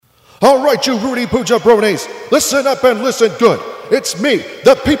All right, you Rudy Pooja Bronies, listen up and listen good. It's me,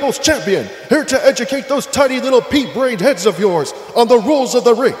 the People's Champion, here to educate those tiny little pea-brained heads of yours on the rules of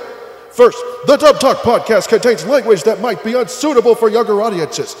the ring. First, the Dub Talk podcast contains language that might be unsuitable for younger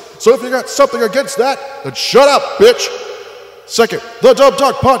audiences, so if you got something against that, then shut up, bitch. Second, the Dub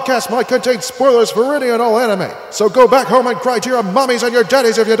Talk podcast might contain spoilers for any and all anime, so go back home and cry to your mommies and your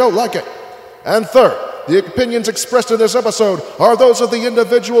daddies if you don't like it. And third, the opinions expressed in this episode are those of the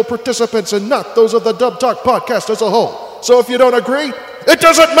individual participants and not those of the Dub Talk podcast as a whole. So if you don't agree, it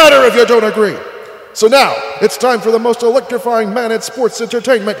doesn't matter if you don't agree. So now, it's time for the most electrifying man in sports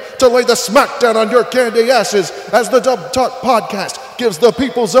entertainment to lay the smackdown on your candy asses as the Dub Talk podcast gives the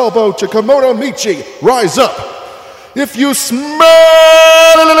people's elbow to Kimono Michi. Rise up. If you smell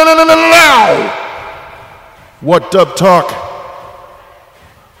what Dub Talk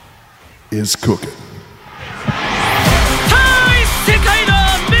is cooking.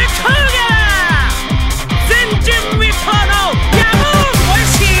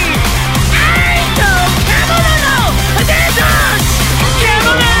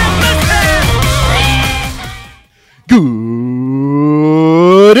 Good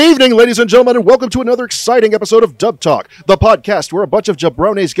evening, ladies and gentlemen, and welcome to another exciting episode of Dub Talk, the podcast where a bunch of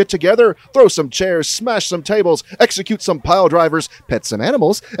jabronis get together, throw some chairs, smash some tables, execute some pile drivers, pet some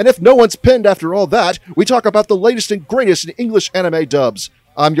animals, and if no one's pinned after all that, we talk about the latest and greatest in English anime dubs.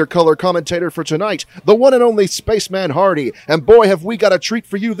 I'm your color commentator for tonight, the one and only Spaceman Hardy, and boy have we got a treat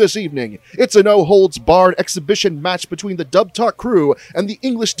for you this evening. It's a no-holds-barred exhibition match between the Dub Talk crew and the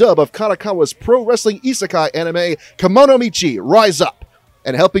English dub of Kanakawa's pro wrestling isekai anime, Kimono Michi, Rise Up.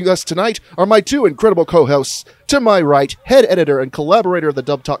 And helping us tonight are my two incredible co-hosts. To my right, head editor and collaborator of the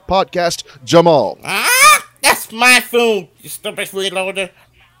Dub Talk podcast, Jamal. That's my food, you stupid freeloader.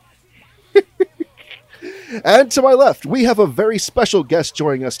 And to my left, we have a very special guest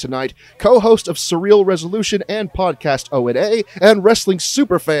joining us tonight, co-host of Surreal Resolution and podcast O&A, and wrestling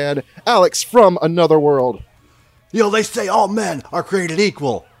superfan, Alex from Another World. You know, they say all men are created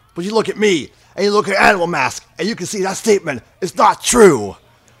equal, but you look at me, and you look at Animal Mask, and you can see that statement is not true.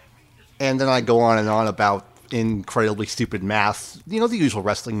 And then I go on and on about incredibly stupid math, you know, the usual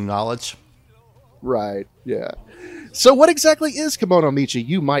wrestling knowledge. Right, yeah. So what exactly is Kimono Michi,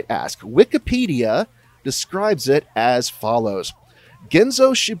 you might ask? Wikipedia describes it as follows.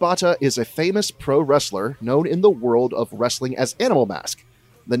 Genzo Shibata is a famous pro wrestler known in the world of wrestling as Animal Mask.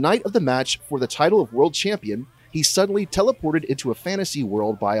 The night of the match for the title of world champion, he suddenly teleported into a fantasy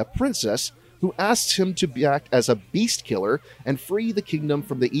world by a princess who asks him to act as a beast killer and free the kingdom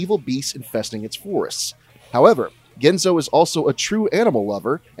from the evil beasts infesting its forests. However, Genzo is also a true animal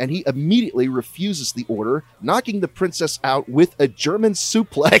lover, and he immediately refuses the order, knocking the princess out with a German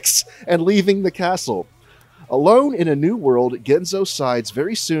suplex and leaving the castle. Alone in a new world, Genzo sides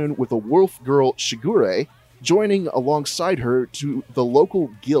very soon with a wolf girl Shigure, joining alongside her to the local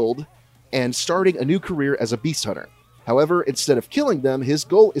guild and starting a new career as a beast hunter. However, instead of killing them, his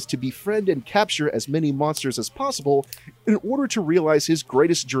goal is to befriend and capture as many monsters as possible in order to realize his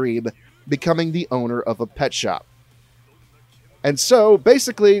greatest dream, becoming the owner of a pet shop. And so,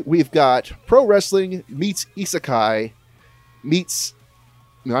 basically, we've got pro wrestling meets isekai meets,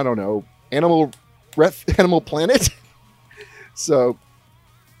 I don't know, Animal Planet. So,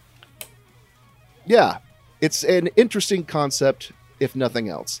 yeah, it's an interesting concept, if nothing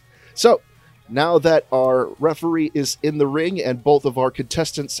else. So, now that our referee is in the ring and both of our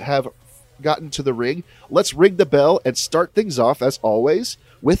contestants have gotten to the ring, let's ring the bell and start things off, as always,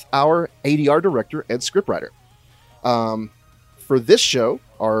 with our ADR director and scriptwriter. For this show,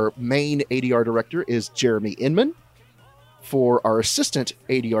 our main ADR director is Jeremy Inman. For our assistant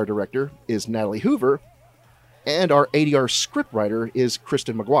ADR director is Natalie Hoover. And our ADR scriptwriter is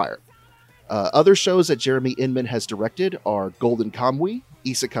Kristen McGuire. Other shows that Jeremy Inman has directed are Golden Kamui,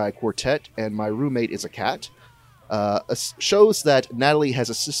 Isekai Quartet, and My Roommate is a Cat. Shows that Natalie has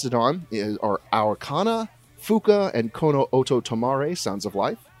assisted on are Our Kana, Fuka, and Kono Oto Tomare, Sounds of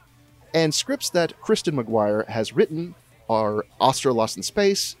Life. And scripts that Kristen McGuire has written are Oscar Lost in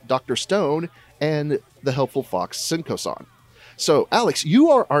Space, Dr. Stone, and The Helpful Fox Senko-san. So, Alex, you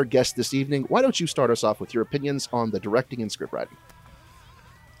are our guest this evening. Why don't you start us off with your opinions on the directing and script writing?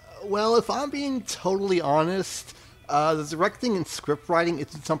 Well, if I'm being totally honest, the directing and script writing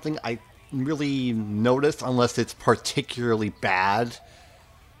isn't something I really notice unless it's particularly bad,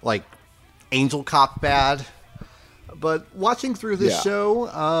 like Angel Cop bad. But watching through this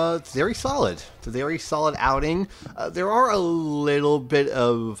show, it's very solid. It's a very solid outing. There are a little bit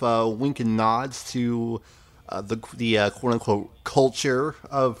of wink and nods to the quote-unquote culture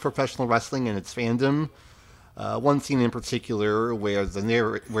of professional wrestling and its fandom. One scene in particular where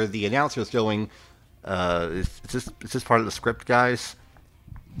where the announcer is going, is this part of the script, guys?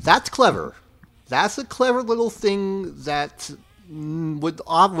 That's clever. That's a clever little thing that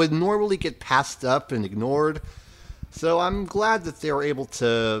would normally get passed up and ignored. So I'm glad that they were able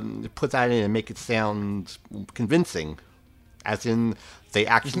to put that in and make it sound convincing. As in, they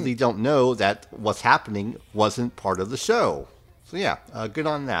actually don't know that what's happening wasn't part of the show. So yeah, good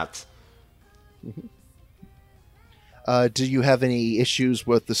on that. Do you have any issues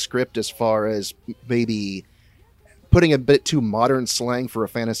with the script as far as maybe putting a bit too modern slang for a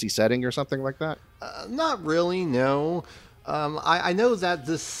fantasy setting or something like that? Not really, no. I know that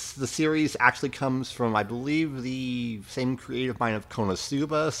the series actually comes from, I believe, the same creative mind of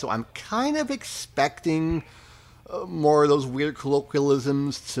Konosuba, so I'm kind of expecting more of those weird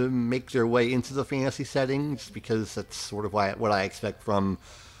colloquialisms to make their way into the fantasy setting, just because that's sort of what I expect from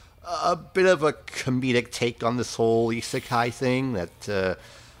a bit of a comedic take on this whole isekai thing that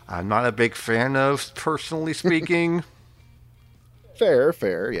I'm not a big fan of, personally speaking.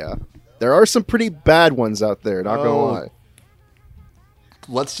 Fair, yeah. There are some pretty bad ones out there, not gonna lie.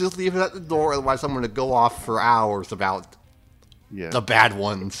 Let's just leave it at the door, otherwise I'm going to go off for hours about the bad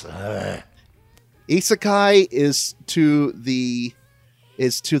ones. Isekai is to the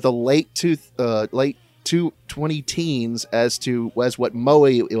late 20 teens as what Moe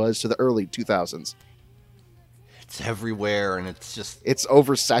was to the early 2000s. It's everywhere, and it's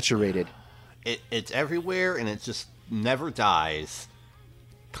oversaturated. It's everywhere, and it just never dies.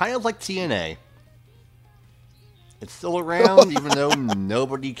 Kind of like TNA. It's still around, even though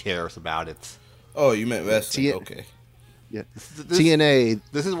nobody cares about it. Oh, you meant wrestling? Okay. Yeah. TNA.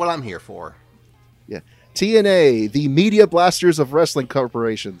 This is what I'm here for. Yeah. TNA, the media blasters of wrestling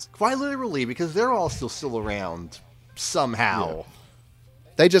corporations. Quite literally, because they're all still around somehow. Yeah.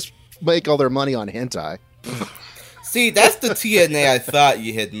 They just make all their money on hentai. See, that's the TNA I thought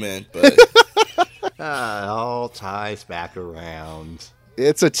you had meant, but it all ties back around.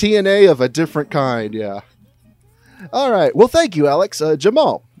 It's a TNA of a different kind, yeah. All right. Well, thank you, Alex.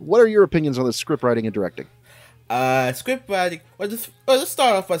 Jamal, what are your opinions on the script writing and directing? Script writing. Let's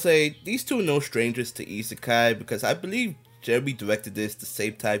start off by saying these two are no strangers to isekai, because I believe Jeremy directed this the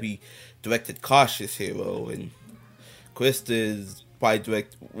same time he directed Cautious Hero, and Chris is probably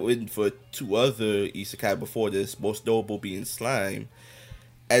written for two other isekai before this, most notable being Slime.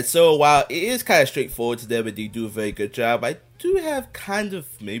 And so while it is kind of straightforward to them and they do a very good job, I do have kind of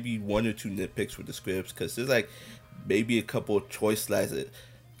maybe one or two nitpicks with the scripts, because there's like maybe a couple of choice lines.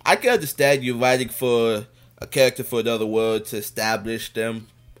 I can understand you writing for a character for another world to establish them,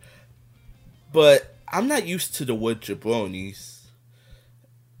 but I'm not used to the word jabronis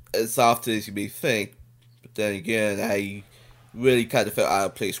as often as you may think. But then again, I really kind of felt out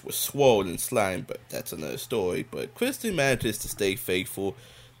of place with Swole and Slime, but that's another story. But Kristen manages to stay faithful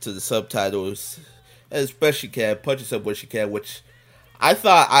to the subtitles as best she can, punches up what she can, which I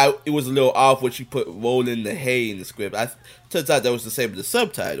thought it was a little off when she put Roland the Hay in the script. Turns out that was the same with the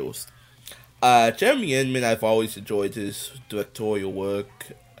subtitles. Jeremy Inman, I've always enjoyed his directorial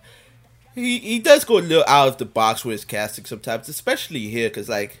work. He does go a little out of the box with his casting sometimes, especially here, because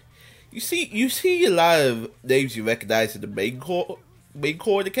like you see a lot of names you recognize in the main core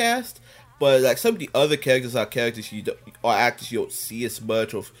of the cast, but like some of the other characters are characters or actors you don't see as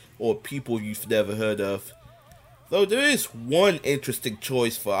much, or people you've never heard of. Though there is one interesting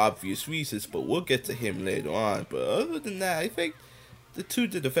choice for obvious reasons, but we'll get to him later on. But other than that, I think the two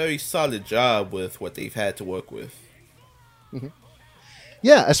did a very solid job with what they've had to work with. Mm-hmm.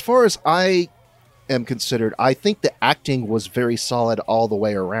 Yeah, as far as I am considered, I think the acting was very solid all the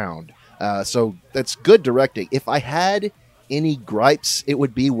way around. So that's good directing. If I had any gripes, it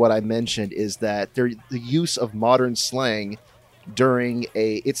would be what I mentioned, is that the use of modern slang during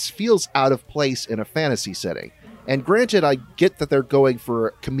it feels out of place in a fantasy setting. And granted, I get that they're going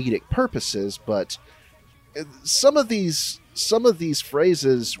for comedic purposes, but some of these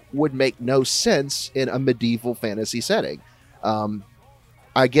phrases would make no sense in a medieval fantasy setting.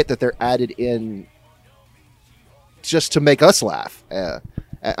 I get that they're added in just to make us laugh,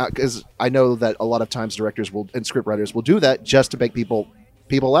 because I know that a lot of times directors and scriptwriters will do that just to make people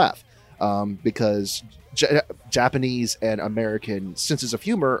laugh, because Japanese and American senses of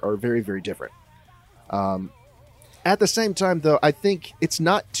humor are very, very different. At the same time, though, I think it's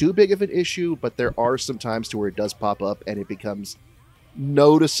not too big of an issue, but there are some times to where it does pop up and it becomes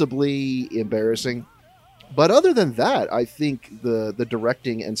noticeably embarrassing. But other than that, I think the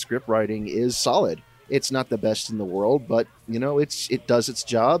directing and script writing is solid. It's not the best in the world, but it does its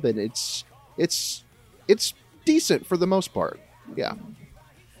job, and it's decent for the most part. Yeah.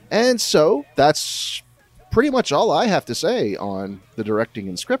 And so that's pretty much all I have to say on the directing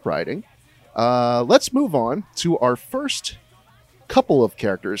and script writing. Let's move on to our first couple of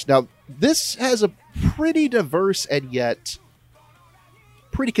characters. Now, this has a pretty diverse and yet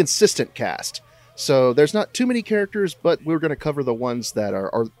pretty consistent cast. So there's not too many characters, but we're going to cover the ones that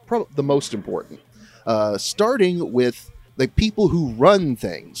are probably the most important. Starting with the people who run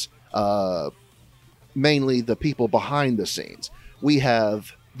things, mainly the people behind the scenes. We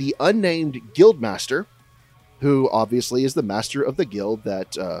have the unnamed Guildmaster, who obviously is the master of the guild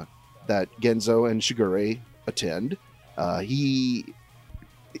that Genzo and Shigure attend. He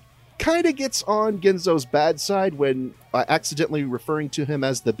kind of gets on Genzo's bad side when accidentally referring to him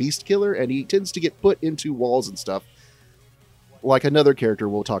as the Beast Killer, and he tends to get put into walls and stuff, like another character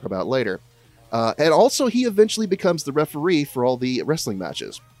we'll talk about later. And also, he eventually becomes the referee for all the wrestling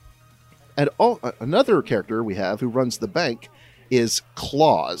matches. And another character we have who runs the bank is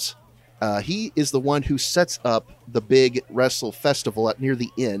Claus. He is the one who sets up the big wrestle festival near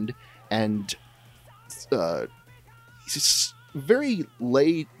the end, and he's very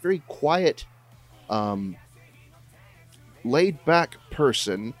quiet, laid back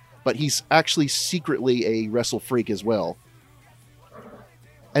person, but he's actually secretly a wrestle freak as well.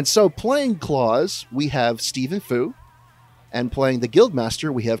 And so playing Claus, we have Stephen Fu, and playing the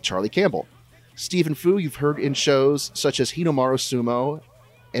Guildmaster, we have Charlie Campbell. Stephen Fu, you've heard in shows such as Hinomaru Sumo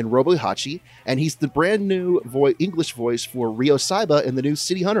and Robo Hachi, and he's the brand new English voice for Ryo Saiba in the new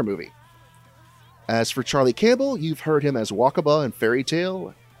City Hunter movie. As for Charlie Campbell, you've heard him as Wakaba in Fairy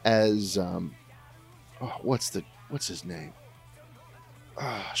Tail, as what's his name?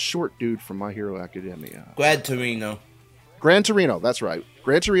 Short dude from My Hero Academia. Gran Torino. Gran Torino, that's right.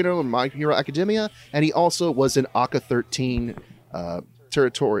 Gran Torino in My Hero Academia, and he also was in Aka 13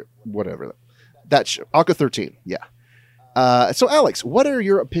 Territory, whatever. That show, Aka 13, yeah. So, Alex, what are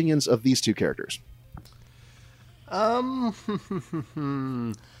your opinions of these two characters?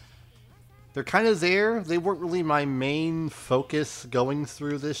 They're kind of there. They weren't really my main focus going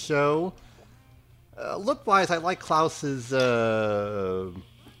through this show. Look-wise, I like Klaus's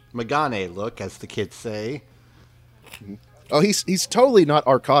Megane look, as the kids say. Oh, he's totally not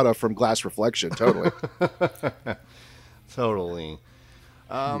Arcada from Glass Reflection, totally. Totally.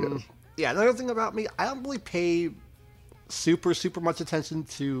 Yes. Yeah, another thing about me, I don't really pay super much attention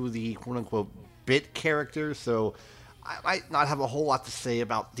to the quote-unquote bit characters, so I might not have a whole lot to say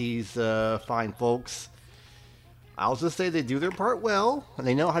about these fine folks. I'll just say they do their part well, and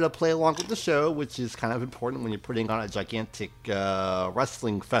they know how to play along with the show, which is kind of important when you're putting on a gigantic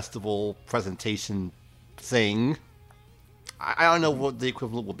wrestling festival presentation thing. I don't know what the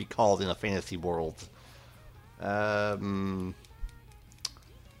equivalent would be called in a fantasy world.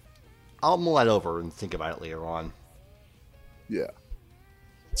 I'll mull that over and think about it later on. Yeah.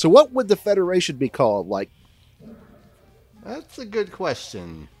 So what would the Federation be called? Like, That's a good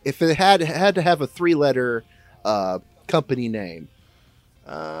question. if it had to have a 3-letter company name.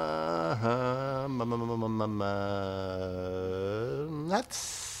 That's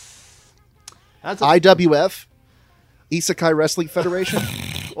a, IWF? Isekai Wrestling Federation?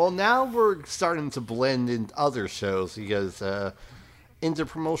 well, now we're starting to blend in other shows because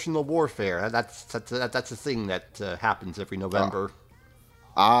interpromotional warfare. That's a thing that happens every November.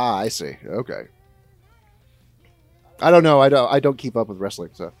 I see. Okay. I don't know. I don't keep up with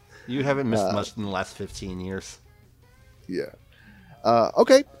wrestling, so You haven't missed much in the last 15 years. yeah.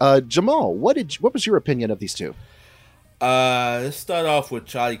 Okay. Jamal, what was your opinion of these two? Let's start off with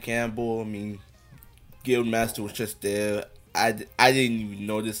Charlie Campbell. I mean, Guildmaster was just there. I didn't even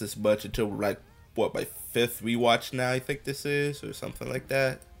notice this much until my 5th rewatch now, I think this is, or something like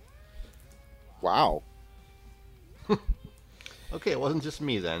that. Wow. Okay, it wasn't just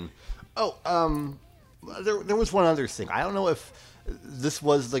me then. Oh, there was one other thing. I don't know if this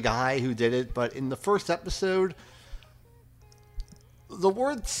was the guy who did it, but in the first episode, the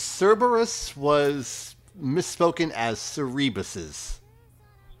word Cerberus was misspoken as Cerebuses.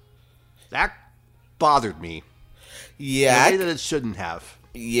 That bothered me. Yeah, In a way that it shouldn't have.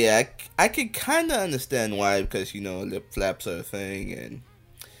 yeah, I can kind of understand why, because lip flaps are a thing, and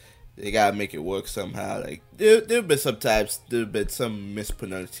they gotta make it work somehow. Like there've been some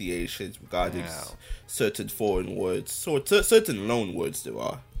mispronunciations regarding certain foreign words, certain loan words there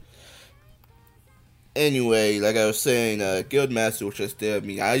are. Anyway, like I was saying, Guildmaster was just there. I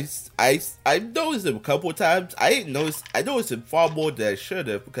mean, I noticed him a couple of times. I noticed him far more than I should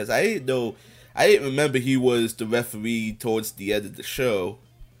have, because I didn't remember he was the referee towards the end of the show.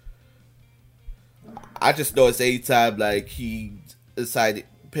 I just noticed anytime like he decided to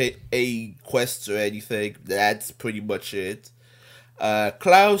pay a quest or anything, that's pretty much it.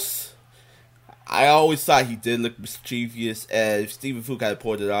 Klaus, I always thought he did look mischievous, and Stephen Fu kind of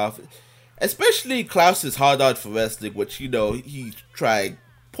pulled it off. Especially Klaus's hard on for wrestling, which, he tried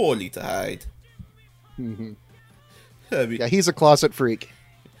poorly to hide. Mm-hmm. I mean, Yeah, he's a closet freak.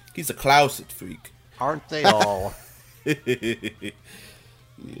 he's a Klauset freak. Aren't they all? It's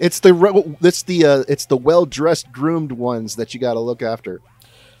the well dressed, groomed ones that you got to look after.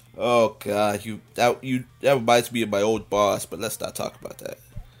 Oh God, that reminds me of my old boss, but let's not talk about that.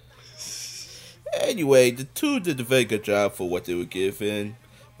 Anyway, the two did a very good job for what they were given.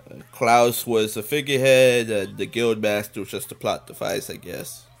 Klaus was a figurehead, and the Guildmaster was just a plot device, I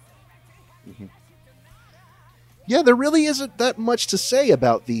guess. Mm-hmm. Yeah, there really isn't that much to say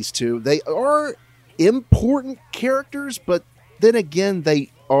about these two. They are important characters, but then again,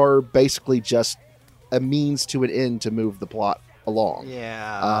 they are basically just a means to an end to move the plot along.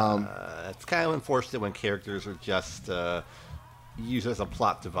 Yeah, it's kind of unfortunate when characters are just used as a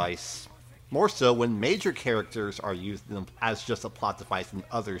plot device. More so when major characters are used as just a plot device in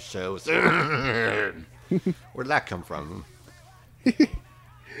other shows. Where'd that come from?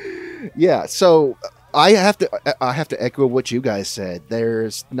 Yeah, so I have to echo what you guys said.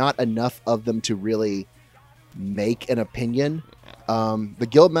 There's not enough of them to really make an opinion. The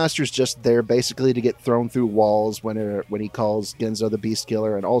Guildmaster's just there basically to get thrown through walls when he calls Genzo the Beast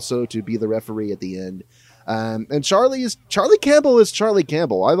Killer, and also to be the referee at the end. And Charlie Campbell is Charlie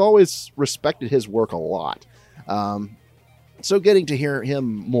Campbell. I've always respected his work a lot. So getting to hear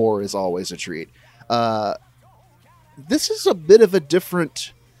him more is always a treat. This is a bit of a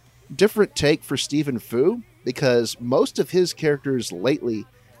different take for Stephen Fu, because most of his characters lately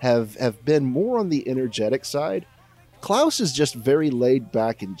have been more on the energetic side. Klaus is just very laid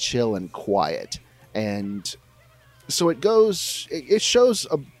back and chill and quiet. And so it shows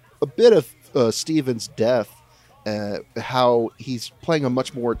a bit of Stephen's depth, how he's playing a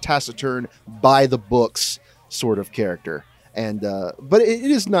much more taciturn, by the books sort of character. And but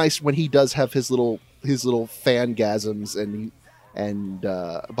it is nice when he does have his little fangasms and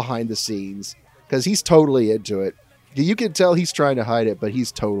behind the scenes, because he's totally into it. You can tell he's trying to hide it, but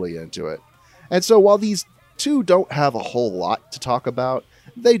he's totally into it. And so while these two don't have a whole lot to talk about,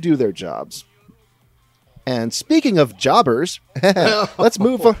 they do their jobs. And speaking of jobbers, let's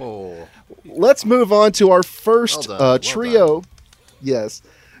move on. Let's move on to our first trio. Yes.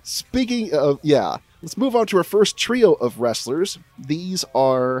 Speaking of, let's move on to our first trio of wrestlers. These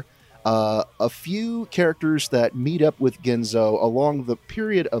are a few characters that meet up with Genzo along the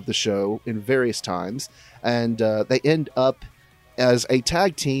period of the show in various times, and they end up as a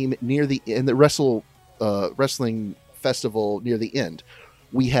tag team in the wrestling festival near the end.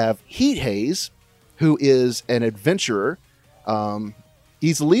 We have Heat Haze, who is an adventurer.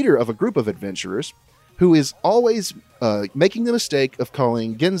 He's the leader of a group of adventurers who is always making the mistake of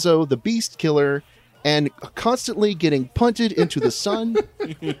calling Genzo the Beast Killer and constantly getting punted into the sun.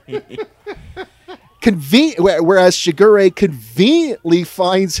 Whereas Shigure conveniently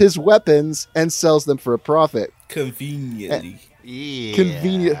finds his weapons and sells them for a profit. Conveniently. Yeah.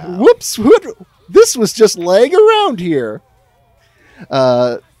 Convenient. Whoops! This was just laying around here.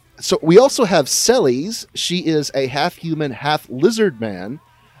 So we also have Celes. She is a half-human, half-lizard man.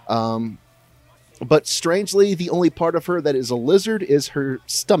 But strangely, the only part of her that is a lizard is her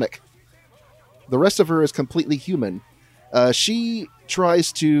stomach. The rest of her is completely human. She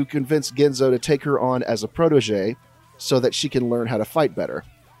tries to convince Genzo to take her on as a protege so that she can learn how to fight better.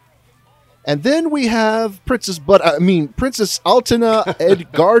 And then we have Princess Altina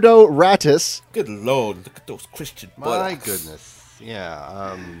Edgardo Rattus. Good Lord, look at those Christian My buttocks. goodness.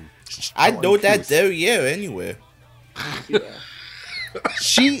 Yeah. I know that derriere anywhere.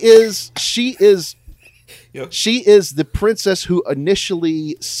 She is the princess who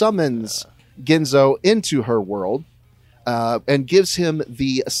initially summons Genzo into her world, and gives him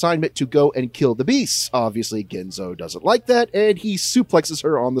the assignment to go and kill the beasts. Obviously, Genzo doesn't like that, and he suplexes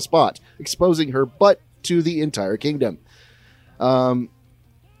her on the spot, exposing her butt to the entire kingdom.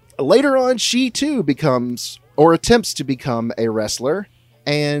 Later on, she too attempts to become a wrestler,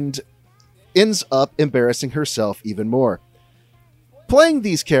 and ends up embarrassing herself even more. Playing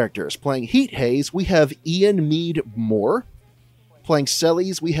these characters, playing Heat Haze, we have Ian Mead Moore. Playing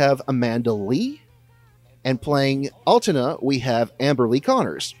Celes, we have Amanda Lee. And playing Altina, we have Amber Lee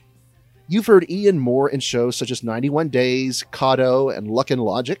Connors. You've heard Ian Moore in shows such as 91 Days, Kato, and Luck and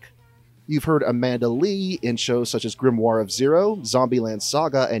Logic. You've heard Amanda Lee in shows such as Grimoire of Zero, Zombieland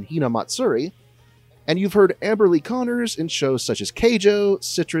Saga, and Hina Matsuri. And you've heard Amber Lee Connors in shows such as Keijo,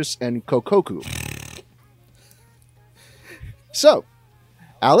 Citrus, and Kokoku. So,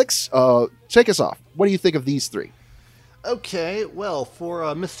 Alex, take us off. What do you think of these three? Okay, well, for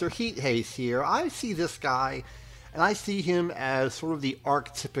Mr. Heat Haze here, I see this guy, and I see him as sort of the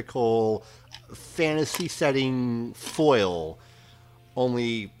archetypical fantasy setting foil.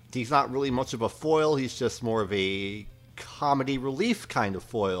 Only he's not really much of a foil, he's just more of a comedy relief kind of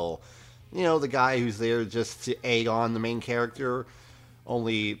foil. You know, the guy who's there just to egg on the main character.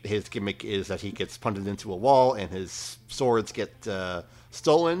 Only his gimmick is that he gets punted into a wall and his swords get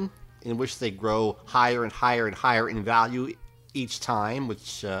stolen, in which they grow higher and higher and higher in value each time,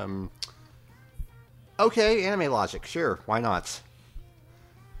 which, okay, anime logic, sure, why not?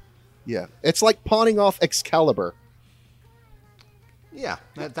 Yeah, it's like pawning off Excalibur. Yeah,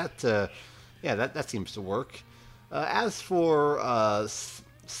 that seems to work. As for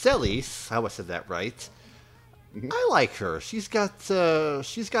Celis, how I said that right, I like her. She's got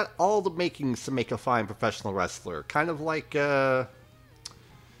all the makings to make a fine professional wrestler. Kind of like, well,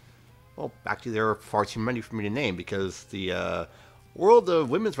 actually there are far too many for me to name because the world of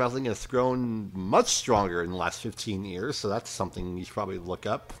women's wrestling has grown much stronger in the last 15 years, so that's something you should probably look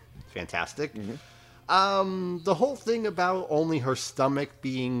up. Fantastic. The whole thing about only her stomach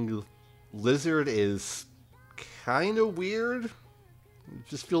being lizard is kind of weird. It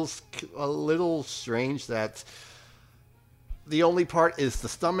just feels a little strange that the only part is the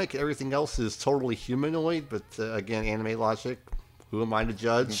stomach, everything else is totally humanoid, but again, anime logic, who am I to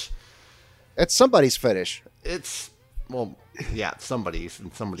judge? It's somebody's fetish. It's, well, yeah, somebody's,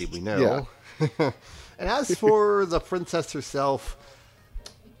 and somebody we know. Yeah. And as for the princess herself,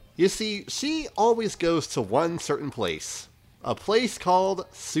 you see, she always goes to one certain place. A place called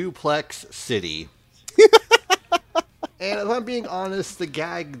Suplex City. And if I'm being honest, the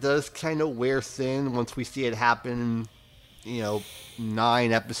gag does kind of wear thin once we see it happen,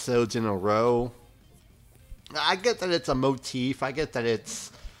 9 episodes in a row. I get that it's a motif. I get that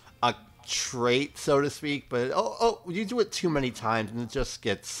it's a trait, so to speak. But, you do it too many times and it just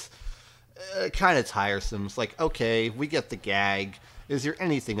gets kind of tiresome. It's like, okay, we get the gag. Is there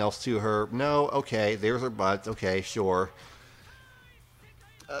anything else to her? No? Okay, there's her butt. Okay, sure.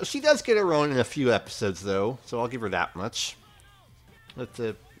 She does get her own in a few episodes, though, so I'll give her that much. But,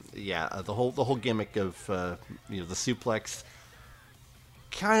 the whole gimmick of, the suplex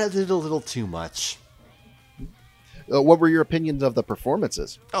kind of did a little too much. What were your opinions of the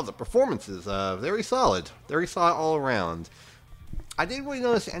performances? Oh, the performances, very solid. Very solid all around. I didn't really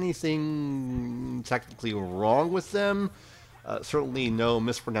notice anything technically wrong with them. Certainly no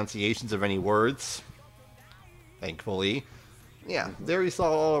mispronunciations of any words, thankfully. Yeah, very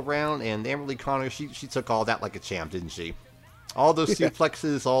solid all around, and Amberly Connor, she took all that like a champ, didn't she? All those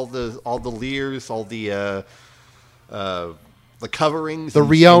suplexes, all the leers, all the coverings, the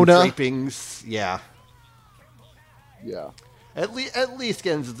Riona drapings, yeah. At least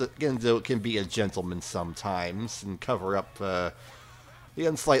Genzo can be a gentleman sometimes and cover up the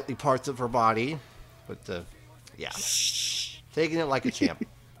unsightly parts of her body, but yeah, taking it like a champ.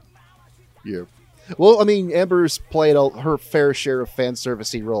 Yeah. Well, I mean, Amber's played her fair share of fan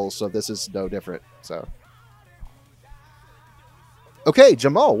servicey roles, so this is no different. So, okay,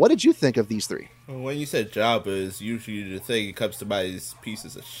 Jamal, what did you think of these three? When you said jobbers, usually the thing that comes to mind is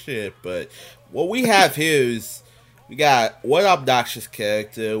pieces of shit. But what we have here is we got one obnoxious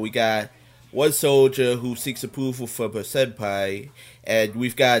character, we got one soldier who seeks approval from her senpai, and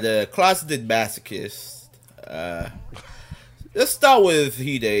we've got a closeted masochist. Let's start with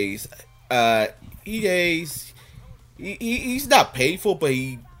Hide's. He's not painful, but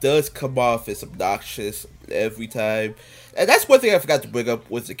he does come off as obnoxious every time. And that's one thing I forgot to bring up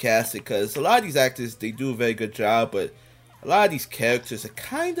with the casting, because a lot of these actors, they do a very good job, but a lot of these characters are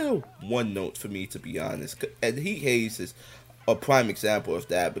kind of one note for me, to be honest. And Heat Haze is a prime example of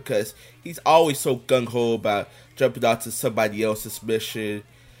that, because he's always so gung-ho about jumping onto somebody else's mission,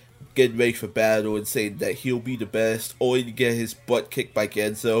 getting ready for battle, and saying that he'll be the best, only to get his butt kicked by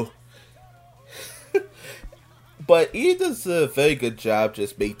Genzo. But he does a very good job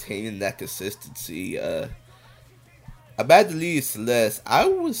just maintaining that consistency. Amanda Lee is Celeste. I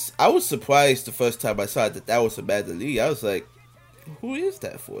was surprised the first time I saw that was Amanda Lee. I was like, who is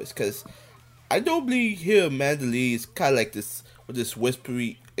that voice? Because I normally hear Amanda Lee is kind of like this, with this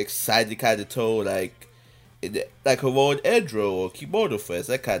whispery, excited kind of tone, like her own Edro or Kimono Friends,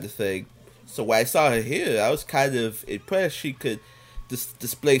 that kind of thing. So when I saw her here, I was kind of impressed she could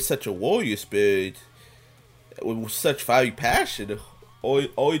display such a warrior spirit with such fiery passion,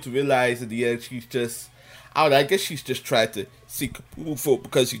 only to realize in the end she's just, I don't know, I guess she's just trying to seek approval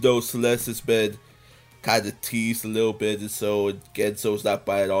because Celeste has been kind of teased a little bit, and so Genzo's not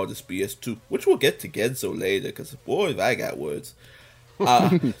buying all this BS too, which we'll get to Genzo later, because boy, if I got words.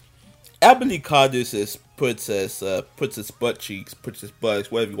 Emily Condis is Princess Butt Cheeks, Princess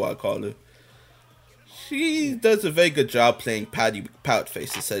Bugs, whatever you want to call her. She does a very good job playing pout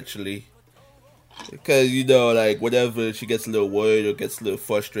face, essentially. Because, like, whenever she gets a little worried or gets a little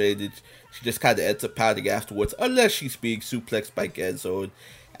frustrated, she just kind of ends up pouting afterwards, unless she's being suplexed by Genzo. And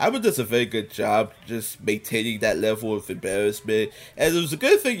Amber does a very good job just maintaining that level of embarrassment. And it was a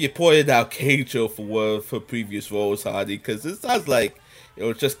good thing you pointed out Keijo for one of her previous roles, Honey, because it sounds like it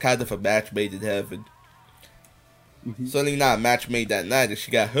was just kind of a match made in heaven. Mm-hmm. Certainly not a match made that night, and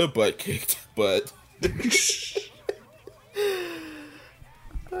she got her butt kicked, but...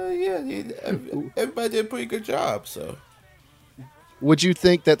 everybody did a pretty good job, so... Would you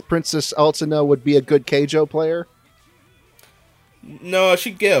think that Princess Altena would be a good Keijo player? No,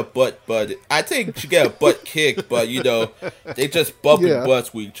 she'd get a butt, but I think she'd get a butt kick, but, they just bumping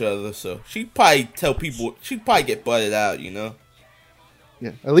butts with each other, so she'd probably tell people, she'd probably get butted out, Yeah,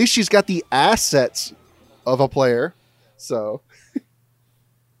 at least she's got the assets of a player, so...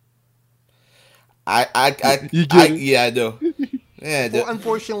 I know. Yeah, well,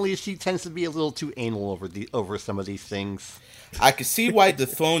 unfortunately, she tends to be a little too anal over some of these things. I can see why the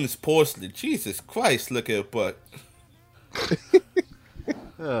throne is porcelain. Jesus Christ, look at her butt.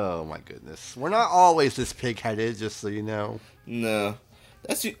 Oh my goodness, we're not always this pig-headed, just so you know. No,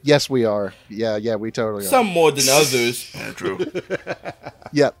 yes, we are. Yeah, we totally are. Some more than others. Andrew.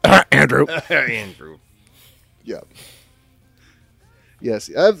 Yeah, Andrew. Andrew. Yeah.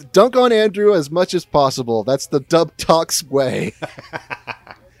 Yes, dunk on Andrew as much as possible. That's the Dub Talks way.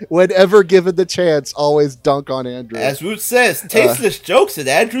 Whenever given the chance, always dunk on Andrew. As Root says, tasteless jokes at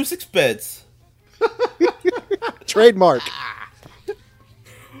Andrew's expense. Trademark.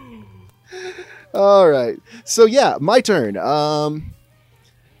 All right. So, yeah, my turn.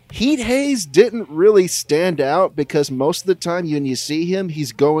 Heat Haze didn't really stand out because most of the time when you see him,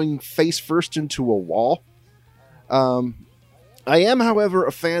 he's going face first into a wall. I am, however,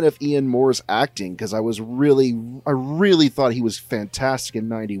 a fan of Ian Moore's acting because I really thought he was fantastic in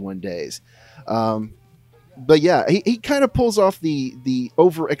 91 Days. But yeah, he kind of pulls off the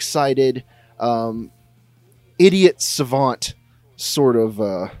overexcited idiot savant sort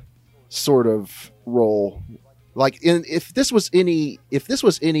of role. Like if this was any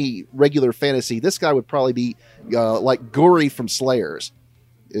regular fantasy, this guy would probably be like Gory from Slayers.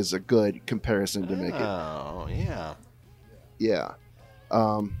 Is a good comparison to make it. Oh yeah. Yeah.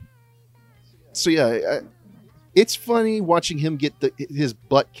 So yeah, it's funny watching him get his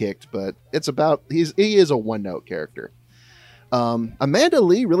butt kicked, but he is a one-note character. Amanda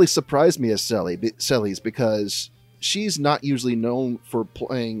Lee really surprised me as Celes because she's not usually known for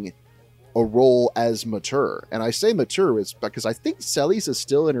playing a role as mature. And I say mature is because I think Celes is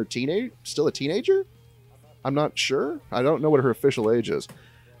still a teenager. I'm not sure. I don't know what her official age is,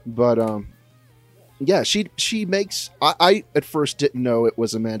 but yeah, she makes... I at first didn't know it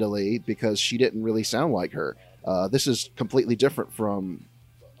was Amanda Lee because she didn't really sound like her. This is completely different from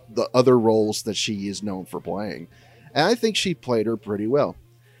the other roles that she is known for playing. And I think she played her pretty well.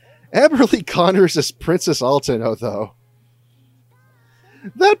 Amberly Connors as Princess Altena, though.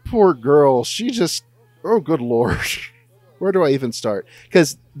 That poor girl, she just... Oh, good lord. Where do I even start?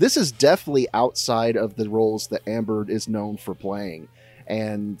 Because this is definitely outside of the roles that Amber is known for playing.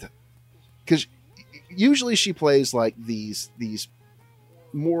 And... because... usually she plays like these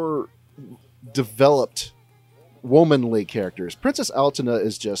more developed womanly characters. Princess Altena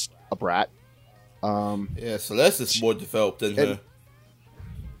is just a brat. Yeah, Celeste is more developed than her.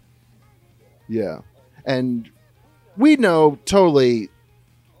 Yeah. And we know totally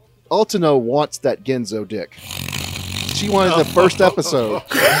Altena wants that Genzo dick. She wanted the first episode.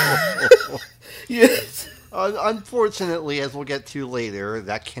 Yes. Unfortunately, as we'll get to later,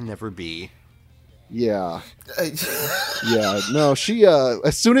 that can never be. Yeah. Yeah. No, she,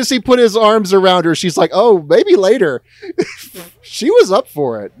 as soon as he put his arms around her, she's like, oh, maybe later. She was up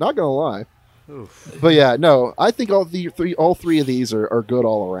for it. Not gonna lie. Oof. But yeah, no, I think all three of these are good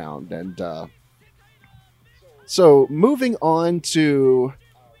all around. And, so moving on to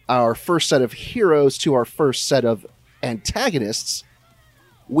our first set of heroes to our first set of antagonists,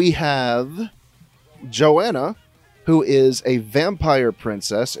 we have Joanna, who is a vampire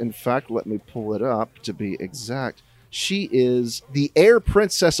princess. In fact, let me pull it up to be exact. She is the heir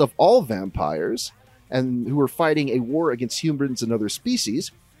princess of all vampires, and who are fighting a war against humans and other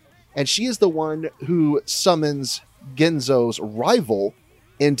species. And she is the one who summons Genzo's rival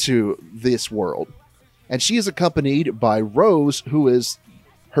into this world. And she is accompanied by Rose, who is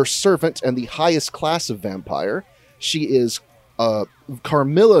her servant and the highest class of vampire. She is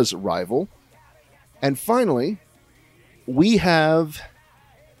Carmilla's rival. And finally, we have...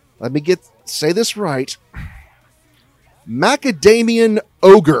 Let me get say this right, Macadamian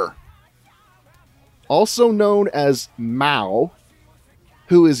Ogre, also known as Mao,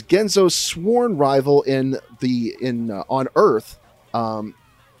 who is Genzo's sworn rival on Earth,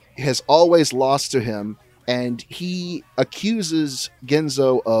 has always lost to him, and he accuses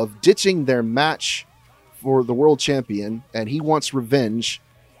Genzo of ditching their match for the world champion, and he wants revenge,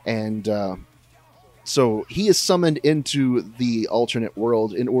 and so he is summoned into the alternate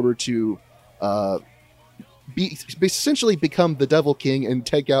world in order to essentially become the Devil King and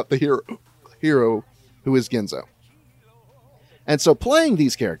take out the hero who is Genzo. And so playing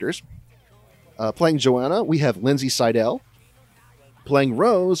these characters, playing Joanna, we have Lindsay Seidel. Playing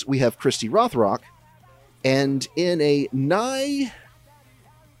Rose, we have Christy Rothrock. And in a nigh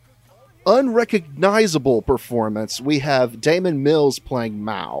unrecognizable performance, we have Damon Mills playing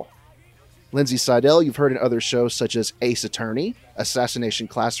Mao. Lindsay Seidel, you've heard in other shows such as Ace Attorney, Assassination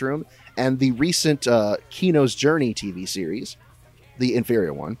Classroom, and the recent Kino's Journey TV series, the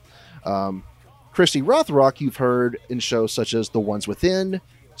inferior one. Christy Rothrock, you've heard in shows such as The Ones Within,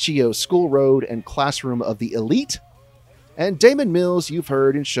 Chio's School Road, and Classroom of the Elite. And Damon Mills, you've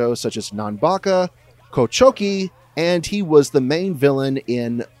heard in shows such as Nanbaka, Kochoki, and he was the main villain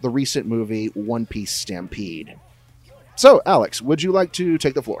in the recent movie One Piece Stampede. So, Alex, would you like to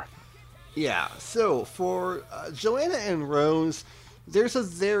take the floor? Yeah, so for Joanna and Rose, there's a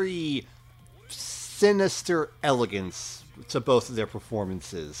very sinister elegance to both of their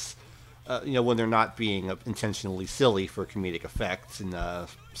performances. When they're not being intentionally silly for comedic effects in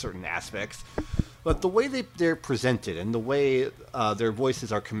certain aspects. But the way they're presented and the way their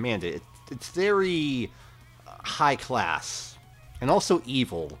voices are commanded, it's very high class and also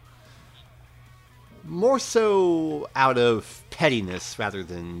evil. More so out of pettiness rather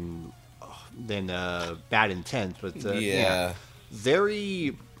than bad intent. But yeah,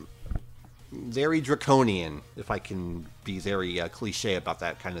 very, very draconian, if I can be very cliche about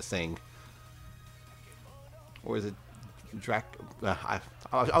that kind of thing. Or is it I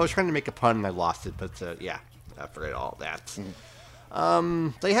was trying to make a pun and I lost it, but yeah, I forget all that.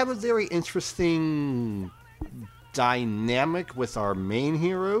 They have a very interesting dynamic with our main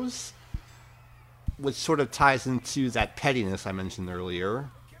heroes, which sort of ties into that pettiness I mentioned earlier.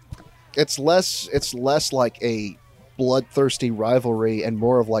 It's less like a bloodthirsty rivalry and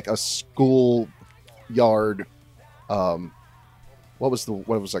more of like a schoolyard. What was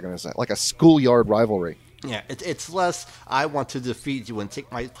I going to say? Like a schoolyard rivalry. Yeah, it's less, I want to defeat you and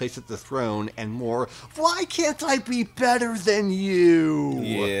take my place at the throne, and more, why can't I be better than you?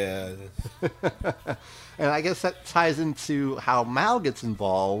 Yeah. And I guess that ties into how Mao gets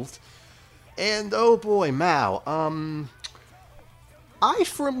involved. And oh boy, Mao. I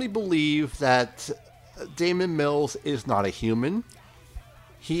firmly believe that Damon Mills is not a human.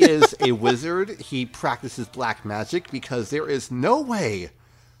 He is a wizard. He practices black magic because there is no way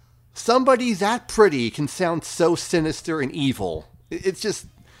somebody that pretty can sound so sinister and evil. It's just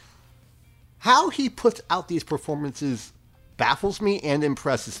how he puts out these performances baffles me and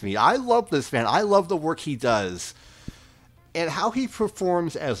impresses me. I love this man. I love the work he does. And how he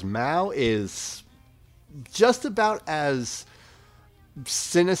performs as Mao is just about as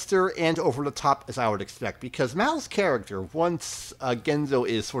sinister and over the top as I would expect. Because Mao's character, once Genzo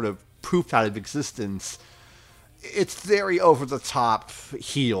is sort of poofed out of existence, it's very over-the-top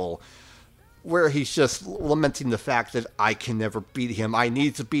heel, where he's just lamenting the fact that I can never beat him. I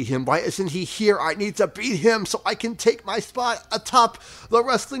need to beat him. Why isn't he here? I need to beat him so I can take my spot atop the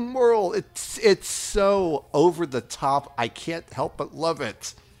wrestling world. It's so over-the-top. I can't help but love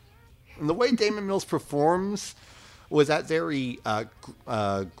it. And the way Damon Mills performs with that very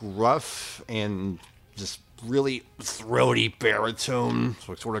gruff and just really throaty baritone,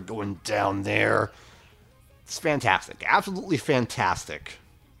 so it's sort of going down there. It's fantastic. Absolutely fantastic.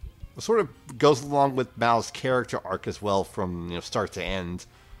 It sort of goes along with Mao's character arc as well from start to end.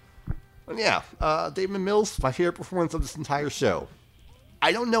 And yeah, Damon Mills, my favorite performance of this entire show.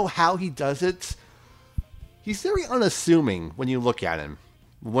 I don't know how he does it. He's very unassuming when you look at him.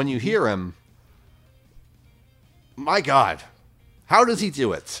 When you hear him, my God, how does he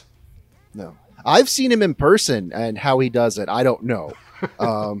do it? No. I've seen him in person, and how he does it, I don't know.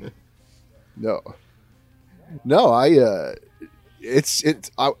 No,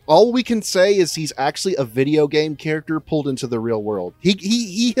 all we can say is he's actually a video game character pulled into the real world.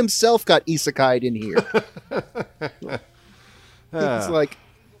 He himself got isekai'd in here. It's like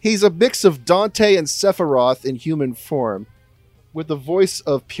he's a mix of Dante and Sephiroth in human form, with the voice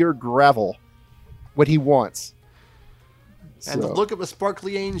of pure gravel when he wants. And the look of a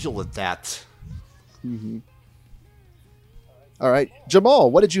sparkly angel at that. Mm-hmm. All right, Jamal,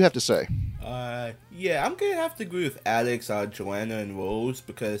 what did you have to say? Yeah, I'm gonna have to agree with Alex on Joanna and Rose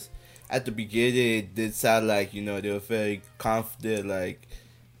because at the beginning it did sound like they were very confident, like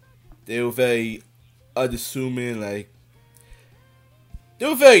they were very unassuming, like they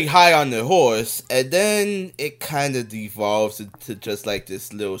were very high on their horse, and then it kind of devolves into just like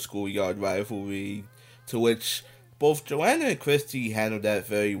this little schoolyard rivalry, to which both Joanna and Christy handled that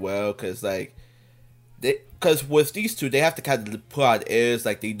very well, because with these two, they have to kind of put on airs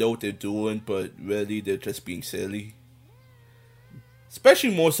like they know what they're doing, but really they're just being silly.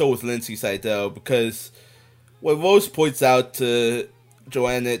 Especially more so with Lindsay Seidel, because when Rose points out to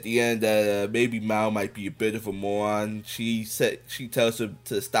Joanna at the end that maybe Mal might be a bit of a moron, she tells him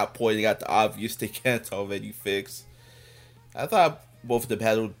to stop pointing out the obvious they can't already fix. I thought both of them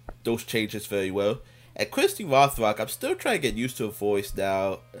handled those changes very well. And Christy Rothrock, I'm still trying to get used to her voice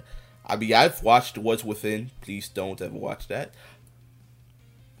now. I mean, I've watched What's Within. Please don't ever watch that.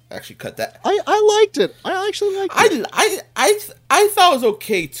 Actually, cut that. I liked it. I actually liked it. I thought it was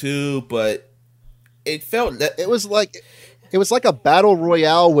okay too, but it felt that it was like a battle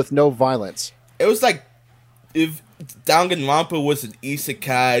royale with no violence. It was like if Danganronpa was an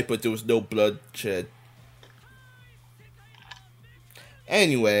isekai, but there was no bloodshed.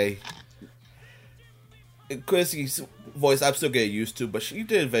 Anyway, Chrissy's voice I'm still getting used to, but she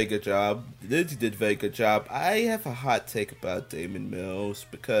did a very good job. Lindsay did a very good job. I have a hot take about Damon Mills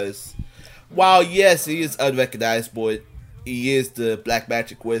because while yes, he is unrecognizable, he is the black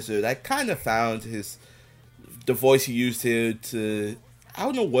magic wizard. I kind of found the voice he used here to, I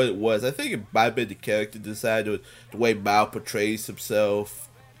don't know what it was. I think it might have been the character design or the way Mal portrays himself,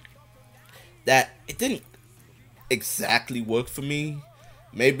 that it didn't exactly work for me.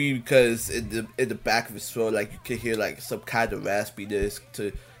 Maybe because in the back of his throat, like you could hear like some kind of raspiness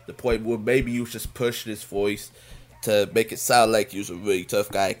to the point where maybe he was just pushing his voice to make it sound like he was a really tough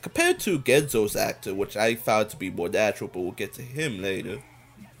guy compared to Genzo's actor, which I found to be more natural, but we'll get to him later.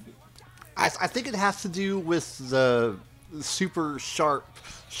 I think it has to do with the super sharp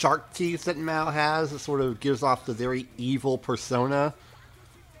shark teeth that Mal has. It sort of gives off the very evil persona.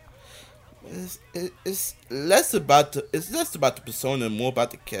 It's less about the persona and more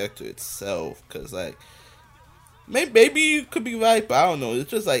about the character itself. Cause like maybe you could be right, but I don't know. It's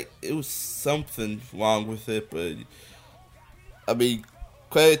just like it was something wrong with it. But I mean,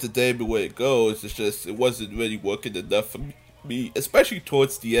 credit to David where it goes. It's just it wasn't really working enough for me, especially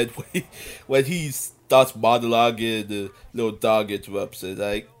towards the end when he starts monologuing. The little dog interrupts it.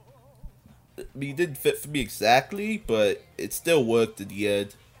 Like, I mean, it didn't fit for me exactly, but it still worked in the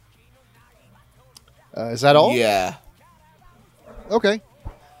end. Is that all? Yeah. Okay.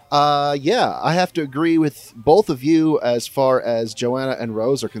 Yeah, I have to agree with both of you as far as Joanna and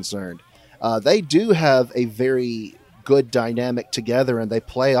Rose are concerned. They do have a very good dynamic together, and they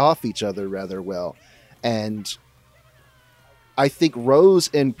play off each other rather well. And I think Rose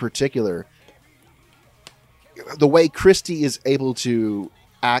in particular, the way Christy is able to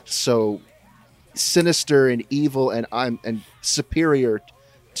act so sinister and evil and superior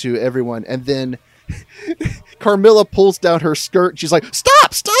to everyone, and then Carmilla pulls down her skirt and she's like,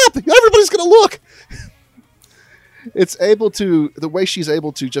 stop, everybody's gonna look. It's able to, the way she's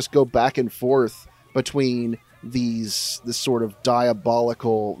able to just go back and forth between this sort of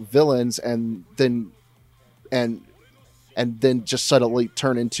diabolical villains and then just suddenly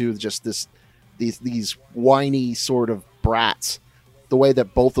turn into just these whiny sort of brats. The way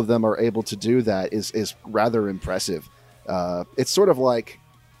that both of them are able to do that is rather impressive. It's sort of like,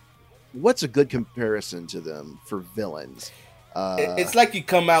 what's a good comparison to them for villains? It's like you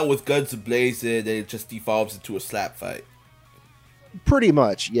come out with guns blazing and it just devolves into a slap fight. Pretty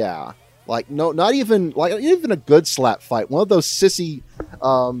much, yeah. Like not even a good slap fight. One of those sissy,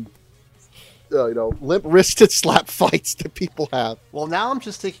 limp-wristed slap fights that people have. Well, now I'm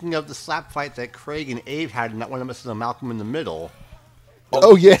just thinking of the slap fight that Craig and Abe had in that one episode of Malcolm in the Middle.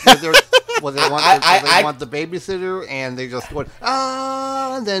 Oh yeah. Well, they want the babysitter, and they just went,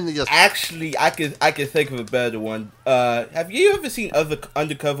 and then they just... Actually, I could think of a better one. Have you ever seen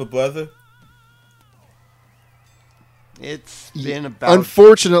Undercover Brother? It's been about...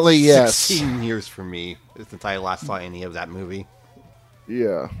 Unfortunately, yes. 16 years for me since I last saw any of that movie.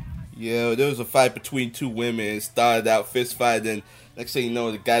 Yeah. Yeah, there was a fight between two women. It started out fist fight, and next thing you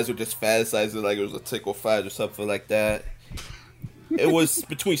know, the guys were just fantasizing like it was a tickle fight or something like that. It was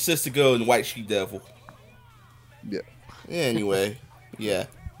between Sister Girl and White She Devil. Yeah. Anyway, yeah.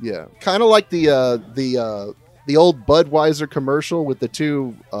 Yeah. Kind of like the old Budweiser commercial with the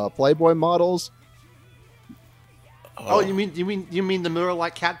two Playboy models. Oh, you mean the Miller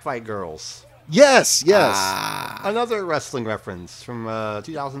Lite Catfight Girls? Yes. Another wrestling reference from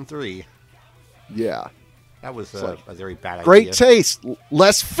 2003. Yeah. That was like, a very bad Great idea. taste,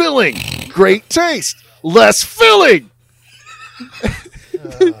 less filling. Great taste, less filling.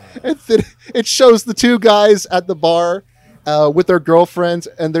 And then it shows the two guys at the bar with their girlfriends,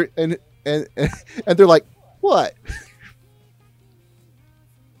 and they're like, "What?"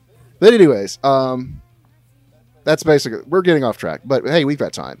 But anyways, that's basically, we're getting off track. But hey, we've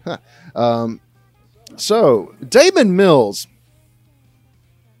got time. Huh. So Damon Mills.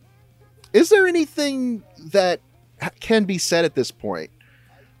 Is there anything that can be said at this point?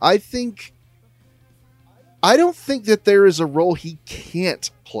 I don't think that there is a role he can't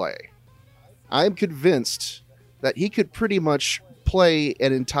play. I'm convinced that he could pretty much play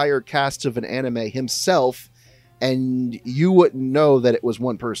an entire cast of an anime himself, and you wouldn't know that it was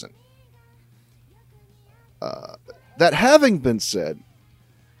one person. That having been said,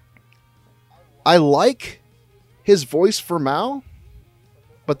 I like his voice for Mao,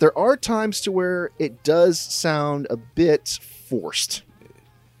 but there are times to where it does sound a bit forced.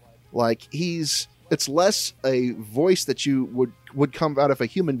 Like it's less a voice that you would come out of a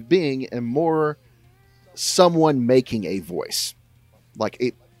human being and more someone making a voice.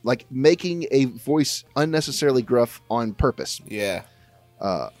 Like making a voice unnecessarily gruff on purpose. Yeah.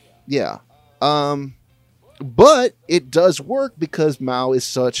 Yeah. But it does work because Mao is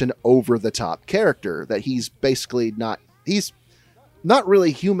such an over-the-top character that he's not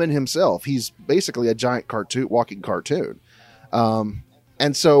really human himself. He's basically a giant walking cartoon.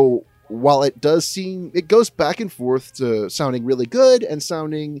 And so while it goes back and forth to sounding really good and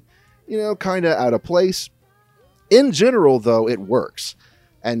sounding, kind of out of place. In general, though, it works.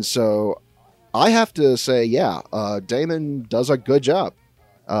 And so I have to say, Damon does a good job.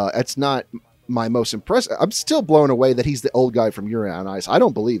 It's not my most impressive. I'm still blown away that he's the old guy from Yuri on Ice. I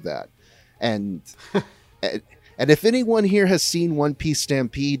don't believe that. And and if anyone here has seen One Piece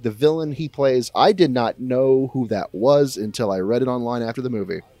Stampede, the villain he plays, I did not know who that was until I read it online after the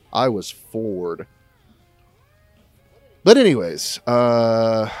movie. I was floored. But anyways,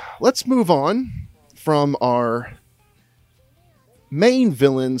 let's move on from our main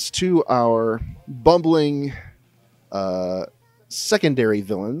villains to our bumbling secondary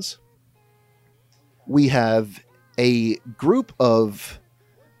villains. We have a group of,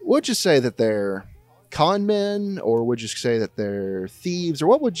 would you say that they're con men, or would you say that they're thieves, or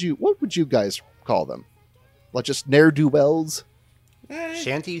what would you guys call them? Like just ne'er-do-wells?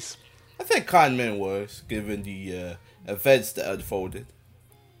 Shanties? I think con men was, given the events that unfolded.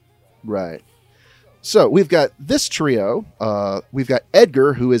 Right. So we've got this trio. We've got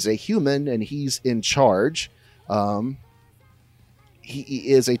Edgar, who is a human, and he's in charge. He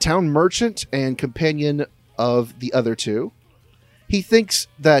is a town merchant and companion of the other two. He thinks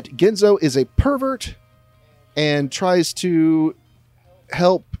that Genzo is a pervert and tries to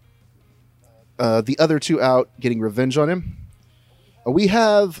help the other two out, getting revenge on him. We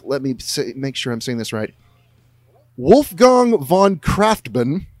have, make sure I'm saying this right, Wolfgang von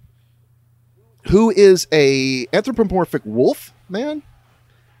Kraftman, who is a anthropomorphic wolf man.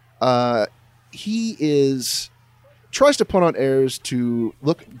 He tries to put on airs to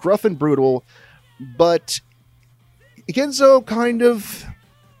look gruff and brutal, but Genzo kind of,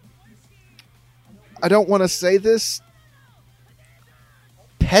 I don't want to say this,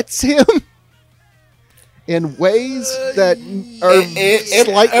 pets him in ways that are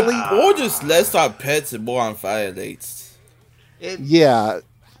slightly... Or just less on pets and more on violates. Yeah.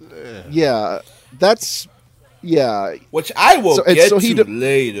 That's... Yeah. Which I will get to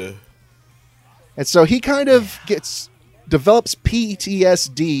later. And so he kind of develops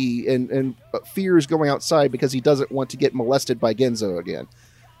PTSD and fears going outside because he doesn't want to get molested by Genzo again.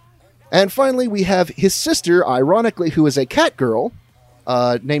 And finally, we have his sister, ironically, who is a cat girl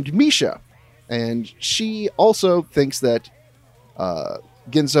named Misha. And she also thinks that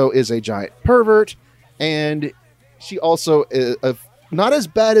Genzo is a giant pervert. And she also is not as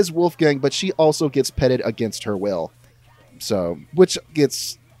bad as Wolfgang, but she also gets petted against her will. So, which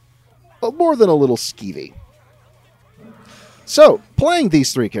gets more than a little skeevy. So, playing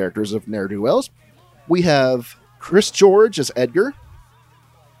these three characters of ne'er-do-wells, we have Chris George as Edgar.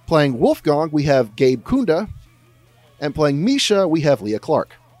 Playing Wolfgang, we have Gabe Kunda. And playing Misha, we have Leah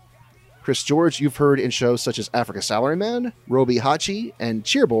Clark. Chris George, you've heard in shows such as Africa Salaryman, Robi Hachi, and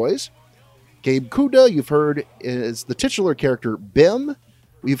Cheerboys. Gabe Kunda, you've heard as the titular character Bim.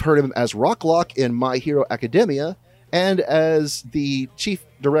 We've heard him as Rocklock in My Hero Academia, and as the chief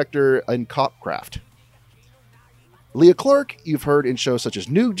director in Copcraft. Leah Clark, you've heard in shows such as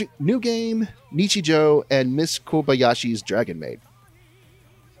New Game, Nichijou, and Miss Kobayashi's Dragon Maid.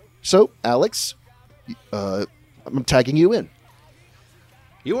 So, Alex, I'm tagging you in.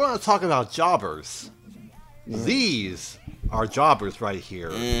 You want to talk about jobbers? These are jobbers right here.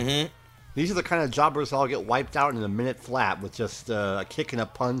 Mm-hmm. These are the kind of jobbers that'll get wiped out in a minute flat with just a kick and a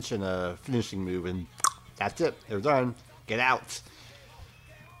punch and a finishing move, and that's it. They're done. Get out.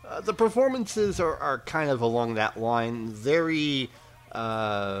 The performances are kind of along that line. Very,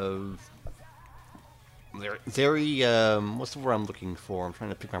 what's the word I'm looking for? I'm trying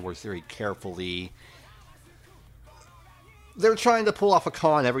to pick my words very carefully. They're trying to pull off a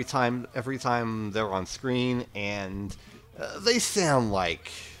con every time they're on screen, and they sound like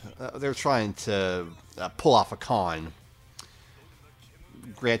they're trying to pull off a con.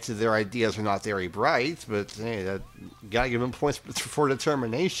 Granted, their ideas are not very bright, but hey, gotta give them points for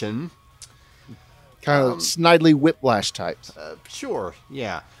determination. Kind of snidely whiplash types. Sure,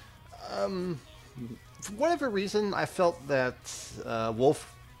 yeah. For whatever reason, I felt that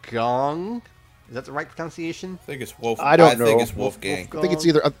Wolfgang, is that the right pronunciation? I think it's Wolf. I don't know. think it's Wolfgang. I think it's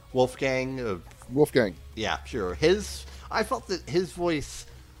either Wolfgang. Wolfgang. Yeah, sure. I felt that his voice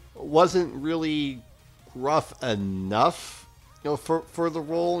wasn't really gruff enough, for the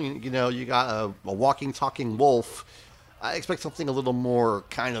role. You got a walking, talking wolf. I expect something a little more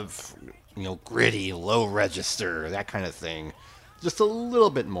kind of, gritty, low register, that kind of thing. Just a little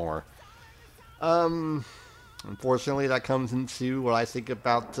bit more. Unfortunately, that comes into what I think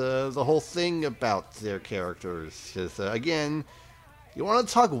about the whole thing about their characters. Because, again, you want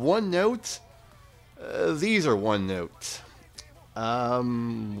to talk one note? These are one note.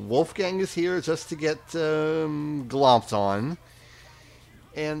 Wolfgang is here just to get glomped on.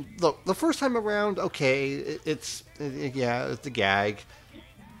 And look, the first time around, okay, it's a gag.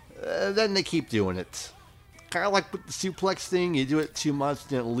 Then they keep doing it. Kind of like with the suplex thing, you do it too much,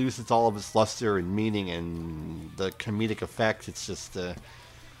 then it loses all of its luster and meaning and the comedic effect. It's just,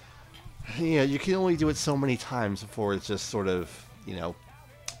 you can only do it so many times before it just sort of,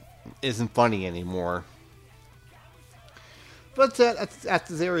 isn't funny anymore. But at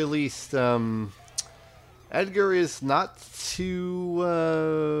the very least, Edgar is not too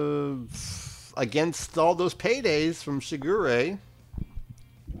against all those paydays from Shigure.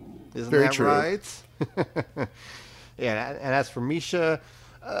 Isn't Very that true. right? Yeah, and as for Misha,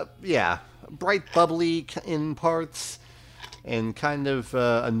 bright, bubbly in parts, and kind of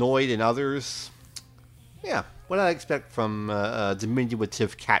annoyed in others. Yeah, what I expect from a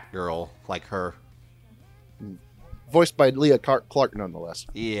diminutive cat girl like her. Voiced by Leah Clark, nonetheless.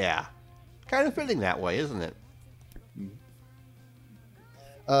 Yeah, kind of fitting that way, isn't it?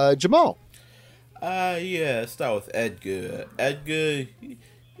 Jamal. Start with Edgar. Edgar,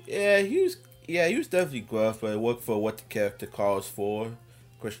 he was definitely gruff, but it worked for what the character calls for.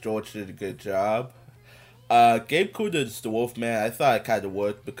 Chris George did a good job. Gabe Kuda's the Wolfman. I thought it kind of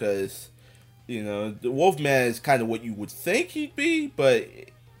worked because, the Wolfman is kind of what you would think he'd be, but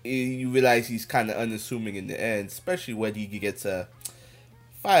you realize he's kind of unassuming in the end, especially when he gets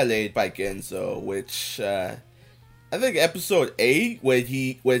violated by Genzo, which I think episode 8, when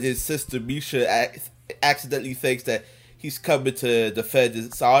his sister Misha accidentally thinks that he's coming to defend his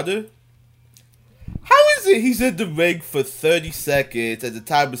daughter. How is it he's in the ring for 30 seconds and the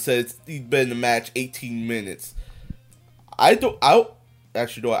timer says he's been in the match 18 minutes? I don't want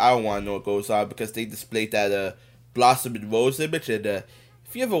to know what goes on because they displayed that Blossom and Rose image, and if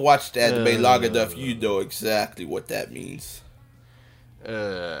you ever watched the anime long enough, you know exactly what that means. We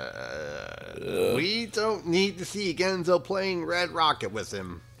don't need to see Genzo playing Red Rocket with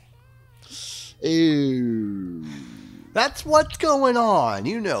him. Ew. That's what's going on.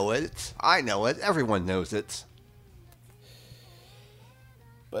 You know it. I know it. Everyone knows it.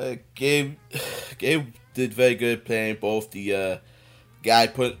 But Gabe did very good playing both the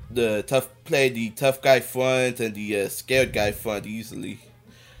tough guy front and the scared guy front easily.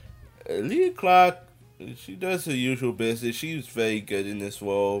 Leah Clark, she does her usual business. She was very good in this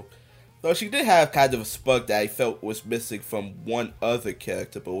role. Though she did have kind of a spunk that I felt was missing from one other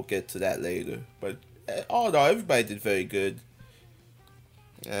character, but we'll get to that later. But all in all, everybody did very good.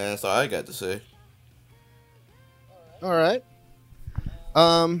 And that's all I got to say. All right.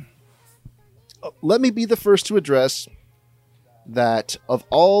 Let me be the first to address that of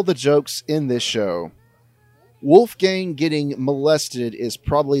all the jokes in this show, Wolfgang getting molested is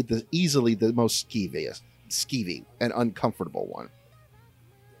probably easily the most skeevy and uncomfortable one.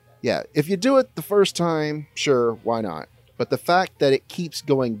 Yeah, if you do it the first time, sure, why not? But the fact that it keeps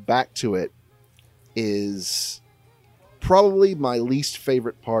going back to it is probably my least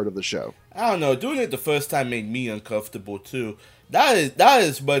favorite part of the show. I don't know, doing it the first time made me uncomfortable too. Not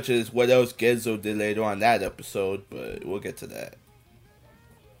as much as what else Genzo did later on that episode, but we'll get to that.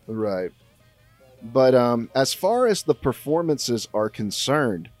 Right. But as far as the performances are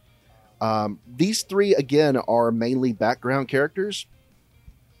concerned, these three, again, are mainly background characters.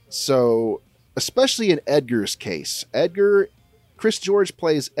 So, especially in Edgar's case, Chris George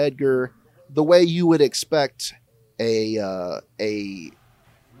plays Edgar the way you would expect a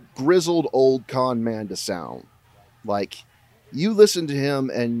grizzled old con man to sound. Like, you listen to him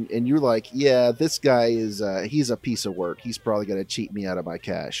and you're like, yeah, this guy he's a piece of work. He's probably going to cheat me out of my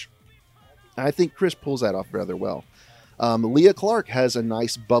cash. And I think Chris pulls that off rather well. Leah Clark has a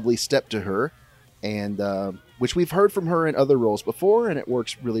nice bubbly step to her, and which we've heard from her in other roles before, and it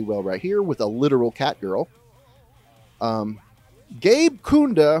works really well right here with a literal cat girl. Gabe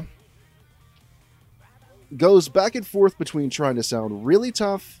Kunda goes back and forth between trying to sound really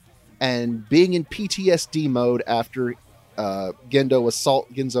tough and being in PTSD mode after Gendo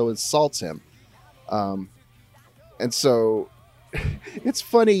assaults him. And so it's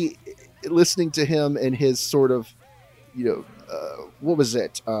funny listening to him and his sort of, what was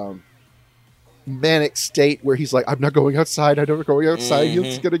it? Manic state where he's like, I'm not going outside. I don't going outside.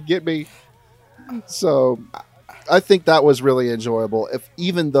 He's going to get me. So I think that was really enjoyable.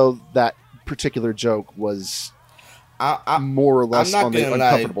 Even though that particular joke was more or less on the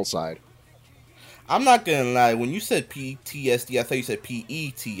uncomfortable side. I'm not going to lie. When you said PTSD, I thought you said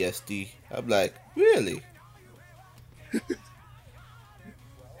PETSD. I'm like, really?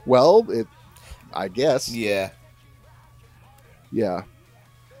 Well, I guess. Yeah. Yeah.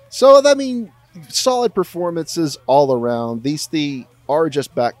 So, I mean, solid performances all around. These three are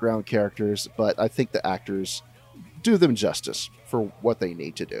just background characters, but I think the actors do them justice for what they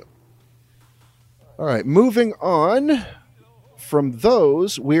need to do. All right, moving on from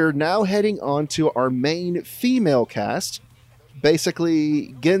those, we're now heading on to our main female cast.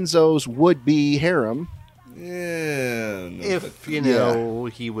 Basically, Genzo's would-be harem. Yeah. No, if,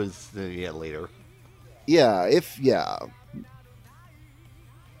 he was later. Yeah.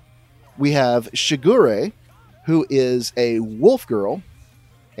 We have Shigure, who is a wolf girl,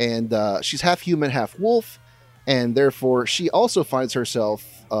 and she's half human, half wolf, and therefore she also finds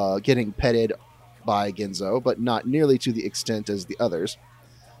herself getting petted by Genzo, but not nearly to the extent as the others.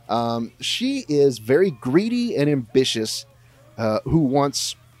 She is very greedy and ambitious, who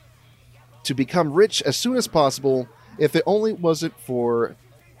wants to become rich as soon as possible, if it only wasn't for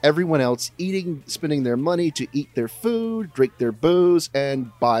everyone else spending their money to eat their food, drink their booze,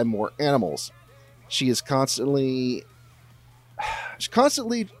 and buy more animals. She is constantly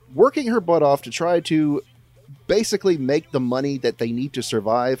working her butt off to try to basically make the money that they need to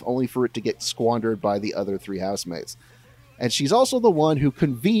survive, only for it to get squandered by the other three housemates. And she's also the one who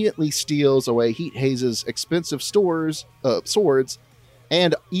conveniently steals away Heat Haze's expensive swords,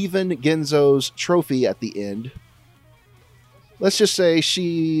 and even Genzo's trophy at the end. Let's just say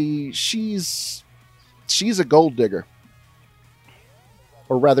she's a gold digger.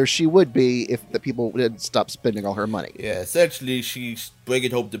 Or rather, she would be if the people didn't stop spending all her money. Yeah, essentially, she's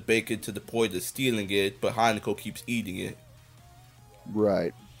bringing home the bacon to the point of stealing it, but Hanako keeps eating it.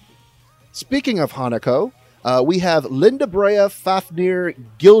 Right. Speaking of Hanako, we have Linda Brea Fafnir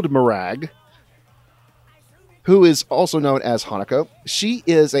Guildmarag, who is also known as Hanako. She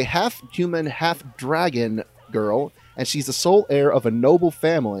is a half-human, half-dragon girl, and she's the sole heir of a noble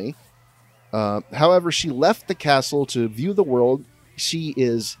family. However, she left the castle to view the world. She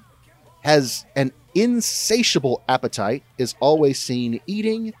has an insatiable appetite, is always seen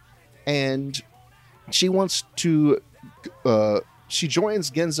eating, and she wants to... she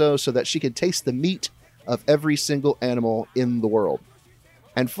joins Genzo so that she can taste the meat of every single animal in the world.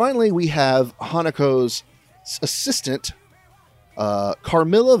 And finally, we have Hanako's assistant,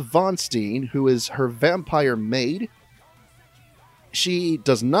 Carmilla von Steen, who is her vampire maid. She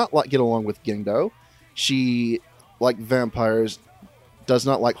does not get along with Gendo. She, like vampires, does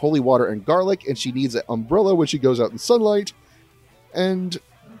not like holy water and garlic, and she needs an umbrella when she goes out in sunlight. And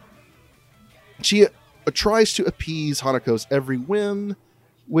she tries to appease Hanako's every whim,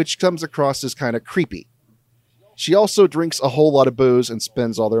 which comes across as kind of creepy. She also drinks a whole lot of booze and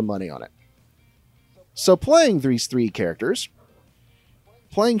spends all their money on it. So playing these three characters,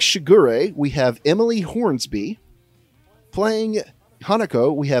 playing Shigure, we have Emily Hornsby. Playing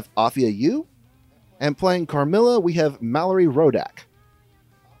Hanako, we have Afia Yu. And playing Carmilla, we have Mallory Rodak.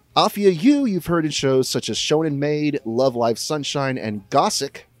 Afia Yu, you've heard in shows such as Shonen Maid, Love Live Sunshine, and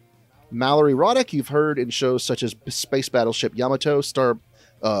Gossip. Mallory Rodak, you've heard in shows such as Space Battleship Yamato, Star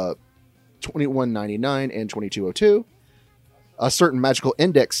 2199 and 2202. A Certain Magical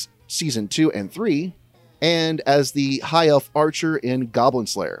Index Season 2 and 3. And as the High Elf Archer in Goblin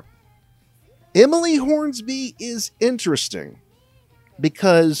Slayer. Emily Hornsby is interesting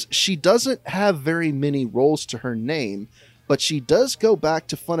because she doesn't have very many roles to her name, but she does go back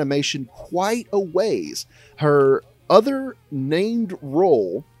to Funimation quite a ways. Her other named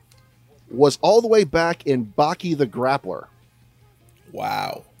role was all the way back in Baki the Grappler,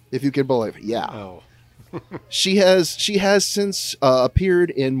 Wow. if you can believe it. Yeah. Oh. She has since appeared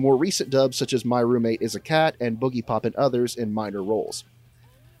in more recent dubs such as My Roommate is a Cat and Boogie Pop and others in minor roles.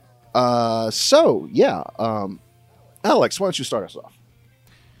 Alex, why don't you start us off?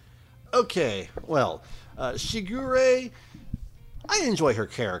 Okay, well, Shigure, I enjoy her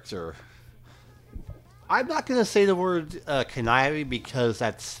character. I'm not going to say the word connive because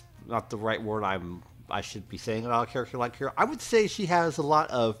that's not the right word I should be saying about a character like her. I would say she has a lot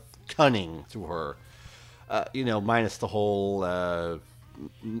of cunning to her. Minus the whole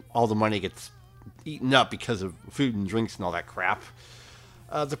all the money gets eaten up because of food and drinks and all that crap.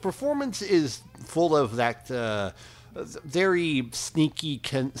 The performance is full of that very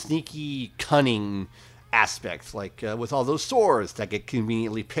sneaky, cunning aspects, like with all those swords that get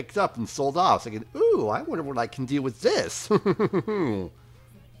conveniently picked up and sold off. It's like, ooh, I wonder what I can do with this.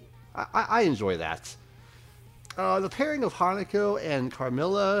 I enjoy that. The pairing of Hanako and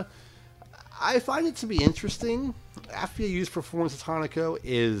Carmilla, I find it to be interesting. Afia Yu's performance as Hanako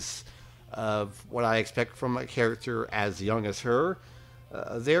is what I expect from a character as young as her.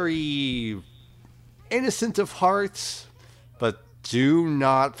 Very innocent of heart, but do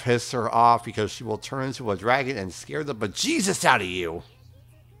not piss her off because she will turn into a dragon and scare the bejesus out of you.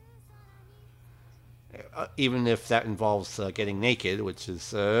 Even if that involves getting naked, which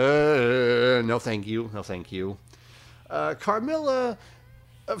is no thank you. Carmilla,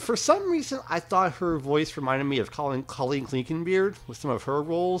 for some reason, I thought her voice reminded me of Colleen Klinkenbeard with some of her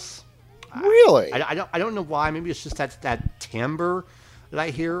roles. Really? I don't know why. Maybe it's just that timbre that I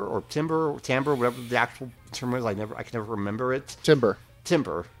hear, or timbre, whatever the actual term is. I can never remember it. Timber.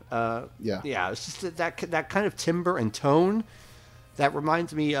 Yeah. It's just that kind of timbre and tone that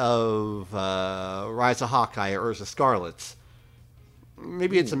reminds me of Rise of Hawkeye or Ursa Scarlet.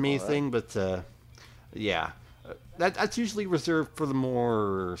 Maybe it's a me thing, but yeah. That's usually reserved for the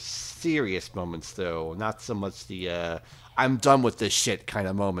more serious moments, though. Not so much the I'm done with this shit kind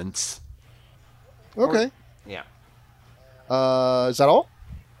of moments. Okay. Yeah. Is that all?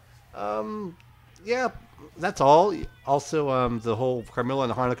 Yeah, that's all. Also, the whole Carmilla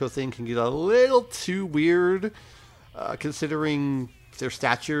and Hanako thing can get a little too weird, considering their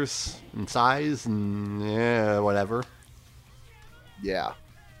statures and size and whatever. Yeah.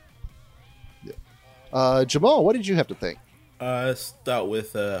 Jamal, what did you have to think? Start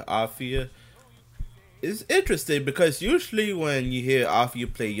with Afia. It's interesting because usually when you hear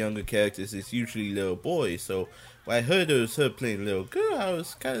Afia play younger characters, it's usually little boys. So when I heard it was her playing little girl, I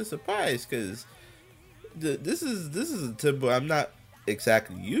was kind of surprised because this is a timbre I'm not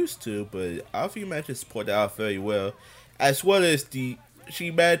exactly used to, but Afia manages to put it out very well, as well as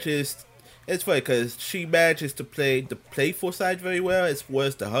she manages. It's funny because she manages to play the playful side very well, as well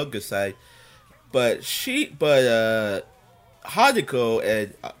as the hunger side. But Hanako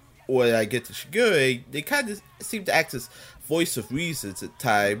and when I get to Shigure, they kind of seem to act as voice of reasons at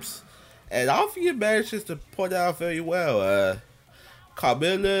times, and Afia manages to put out very well.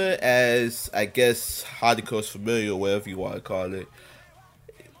 Carmilla, as I guess Hanako's familiar, whatever you want to call it.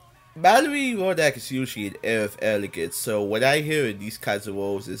 Mallory Rodak is usually an air of elegance, so when I hear in these kinds of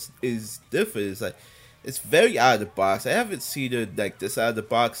roles, is different. It's like it's very out of the box. I haven't seen her like this out of the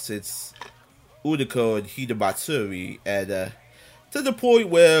box since Udako and Hida Matsuri, and to the point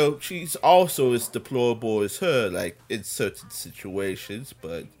where she's also as deplorable as her, like in certain situations,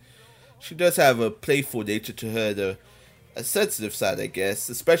 but she does have a playful nature to her, and a sensitive side, I guess,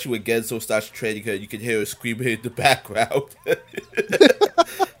 especially when Genzo starts training her. You can hear her screaming in the background.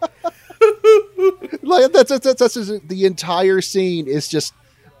 Like that's the entire scene is just,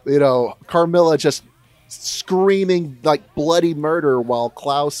 Carmilla just screaming like bloody murder while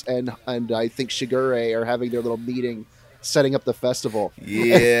Klaus and I think Shigure are having their little meeting setting up the festival.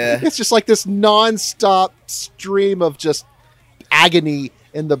 Yeah. It's just like this non-stop stream of just agony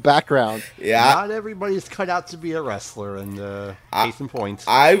in the background. Yeah. Not everybody's cut out to be a wrestler, and case in point.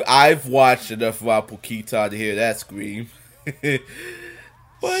 I've watched enough Rapukita to hear that scream.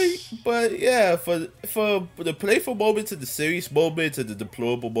 But yeah, for the playful moments and the serious moments and the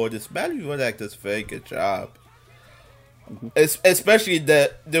deplorable moments, Mallory Rodak does a very good job. Especially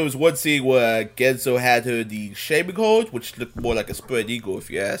that there was one scene where Genzo had her the shaming hold, which looked more like a spread eagle, if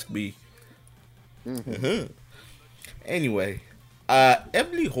you ask me. Anyway,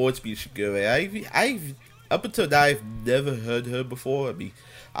 Emily Hornsby Shigure. I've up until now I've never heard her before. I mean,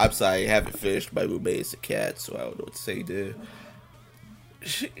 I'm sorry, I haven't finished My Roommate is a Cat, so I don't know what to say there.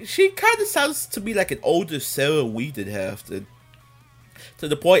 she kind of sounds to me like an older Sarah Wiedenheft. To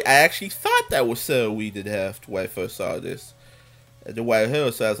the point I actually thought that was Sarah Wiedenheft when I first saw this. And then when I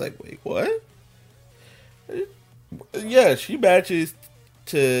heard her, I was like, wait, what? Yeah, she manages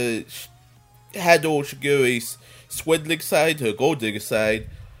to handle Shigure's swindling side, her gold digger side,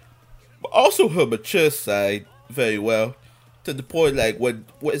 but also her mature side very well. To the point, like,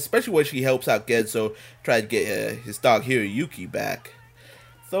 especially when she helps out Genzo try to get his dog Hiroyuki back.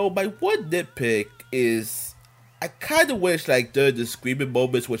 So my one nitpick is, I kind of wish, like, during the screaming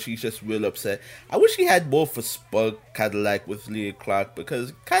moments when she's just real upset, I wish she had more for spunk, kind of like with Leah Clark, because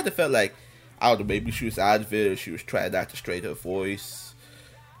it kind of felt like, I don't know, maybe she was out of it or she was trying not to strain her voice.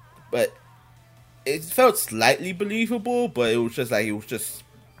 But it felt slightly believable, but it was just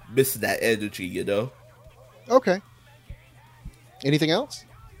missing that energy, you know? Okay. Anything else?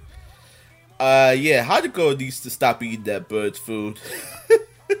 Yeah, Hanako needs to stop eating that bird's food.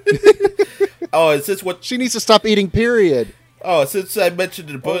 Oh, and since what She needs to stop eating, period. Oh, since I mentioned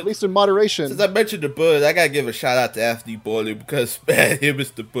the Or bird, at least in moderation. since I mentioned the bird, I gotta give a shout out to Anthony Bourdain because man, him as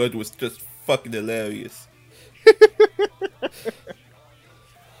the bird was just fucking hilarious.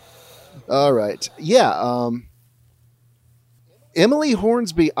 All right. Yeah. Emily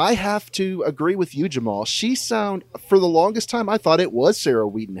Hornsby, I have to agree with you, Jamal. She for the longest time, I thought it was Sarah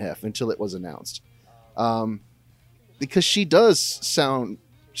Wiedenheft until it was announced. Because she does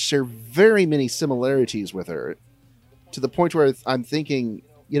share very many similarities with her to the point where I'm thinking,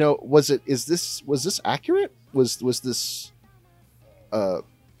 was this accurate? Was this a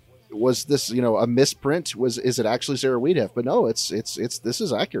misprint? Is it actually Sarah Wiedenheft? But no, this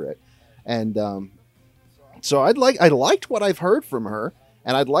is accurate. And, so I liked what I've heard from her,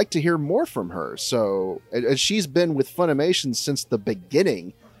 and I'd like to hear more from her. So, and she's been with Funimation since the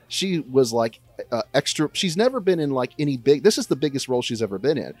beginning. She was like extra. She's never been in like any big. This is the biggest role she's ever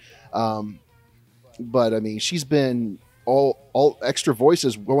been in. But I mean, she's been all extra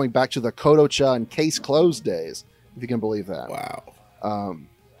voices going back to the Koto-cha and Case Closed days, if you can believe that. Wow.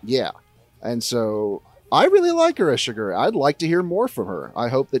 Yeah, and so I really like her as Shigure. I'd like to hear more from her. I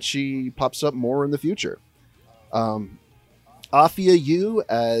hope that she pops up more in the future. Afia Yu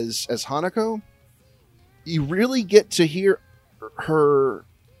as Hanako, you really get to hear her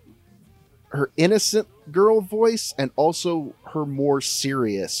innocent girl voice and also her more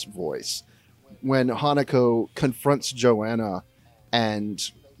serious voice when Hanako confronts Joanna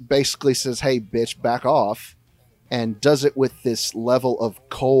and basically says, "Hey, bitch, back off," and does it with this level of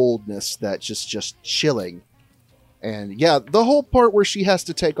coldness that's just chilling. And yeah, the whole part where she has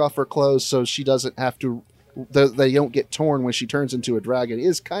to take off her clothes so she doesn't have to. They don't get torn when she turns into a dragon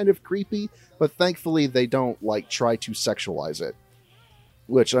is kind of creepy, but thankfully they don't like try to sexualize it,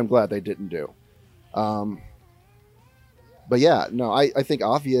 which I'm glad they didn't do. But yeah, no, I think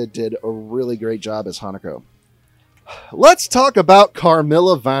Afia did a really great job as Hanako. Let's talk about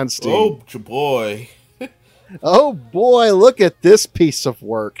Carmilla Vanstein. Oh boy. Oh boy, look at this piece of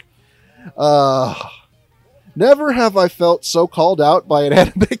work. Never have I felt so called out by an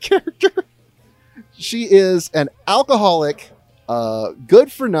anime character. She is an alcoholic,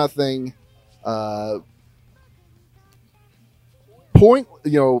 good for nothing,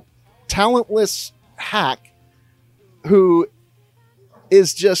 talentless hack who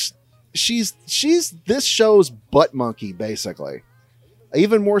is just she's this show's butt monkey, basically.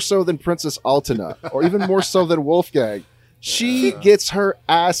 Even more so than Princess Altena, or even more so than Wolfgang. She gets her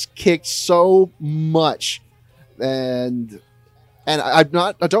ass kicked so much, and I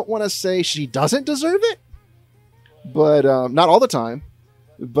don't want to say she doesn't deserve it, but not all the time.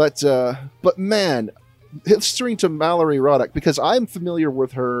 But man, listening to Mallory Roddick, because I'm familiar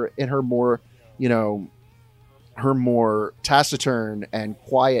with her in her more, her more taciturn and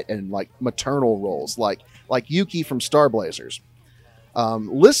quiet and like maternal roles, like Yuki from Star Blazers.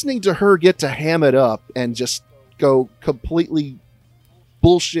 Listening to her get to ham it up and just go completely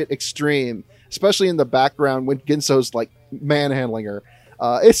bullshit extreme, especially in the background when Ginso's like manhandling her.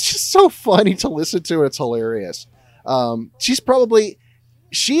 It's just so funny to listen to. It's hilarious. She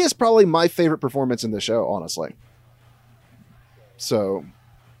is probably my favorite performance in the show, honestly. So,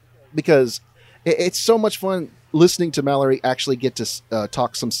 because it's so much fun listening to Mallory actually get to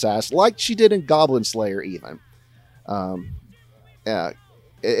talk some sass like she did in Goblin Slayer even. Yeah,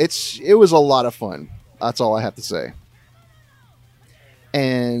 it was a lot of fun. That's all I have to say.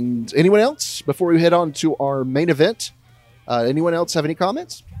 And anyone else before we head on to our main event? Anyone else have any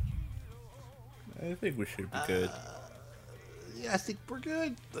comments? I think we should be good. Yeah, I think we're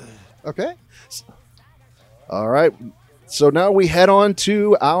good. Okay. All right. So now we head on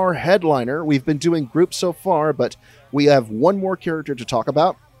to our headliner. We've been doing groups so far, but we have one more character to talk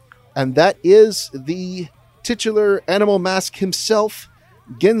about, and that is the titular Animal Mask himself,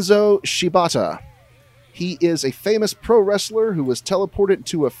 Genzo Shibata. He is a famous pro wrestler who was teleported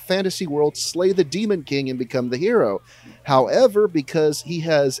to a fantasy world to slay the Demon King and become the hero. However, because he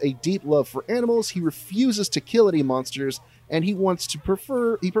has a deep love for animals, he refuses to kill any monsters, and he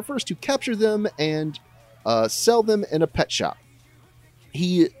prefers to capture them and sell them in a pet shop.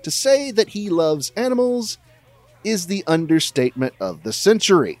 To say that he loves animals is the understatement of the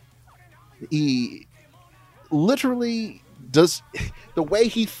century. He literally does. The way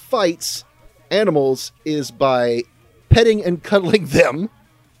he fights animals is by petting and cuddling them,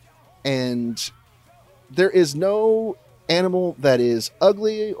 and there is no animal that is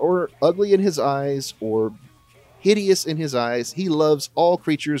ugly in his eyes or hideous in his eyes. He loves all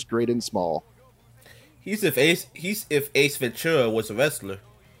creatures, great and small. He's if Ace Ventura was a wrestler.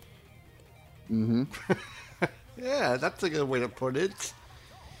 Mm-hmm. Yeah, that's a good way to put it.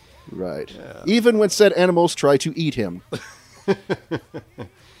 Right. Yeah. Even when said animals try to eat him.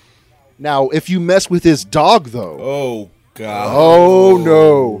 Now, if you mess with his dog, though. Oh, God. Oh,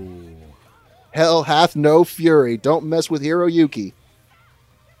 no. Hell hath no fury. Don't mess with Hiroyuki.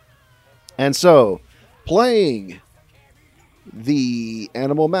 And so, playing the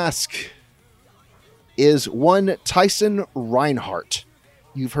Animal Mask is one Tyson Reinhardt.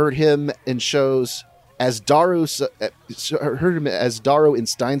 You've heard him in shows as Daru, heard him as Daru in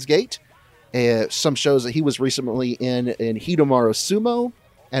Steins Gate. Some shows that he was recently in Hidomaru Sumo,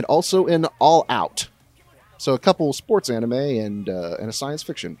 and also in All Out. So a couple sports anime and a science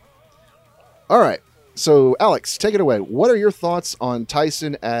fiction. All right. So, Alex, take it away. What are your thoughts on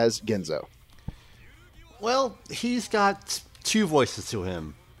Tyson as Genzo? Well, he's got two voices to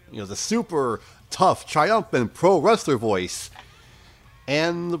him. You know, the super tough, triumphant pro wrestler voice,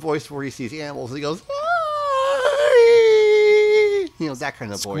 and the voice where he sees animals and he goes, "Aye!" You know, that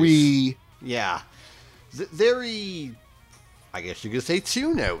kind of Squee. voice. Yeah. Very, I guess you could say,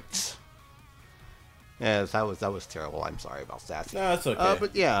 two notes. Yeah, that was terrible. I'm sorry about that. No, it's okay.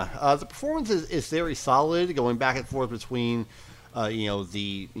 But yeah, the performance is very solid, going back and forth between,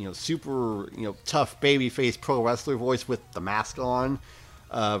 the super tough babyface pro wrestler voice with the mask on,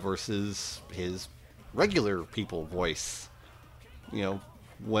 versus his regular people voice. You know,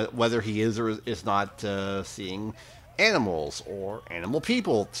 whether he is or is not seeing animals or animal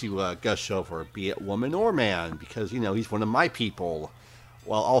people to gush over, be it woman or man, because he's one of my people.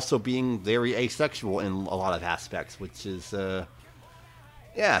 While also being very asexual in a lot of aspects, which is,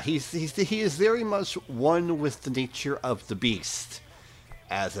 he is very much one with the nature of the beast,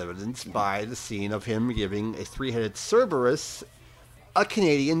 as evidenced by the scene of him giving a three-headed Cerberus a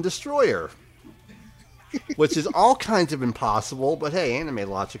Canadian destroyer, which is all kinds of impossible. But hey, anime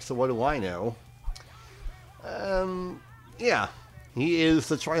logic, so what do I know? He is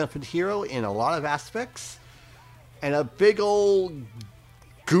the triumphant hero in a lot of aspects, and a big old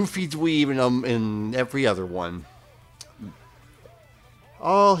goofy dweeb in every other one.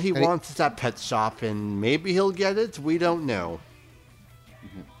 All he wants is that pet shop, and maybe he'll get it. We don't know.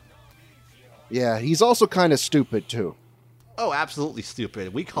 Yeah, he's also kind of stupid, too. Oh, absolutely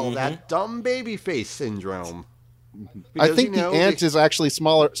stupid. We call that dumb baby face syndrome. I think the ant is actually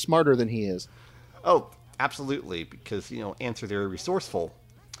smarter than he is. Oh, absolutely, because, ants are very resourceful.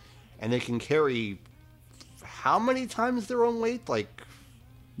 And they can carry how many times their own weight? Like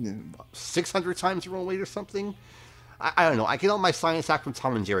 600 times their own weight or something? I don't know. I get all my science act from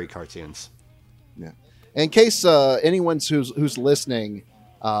Tom and Jerry cartoons. Yeah. In case anyone who's listening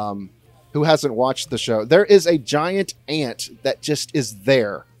who hasn't watched the show, there is a giant ant that just is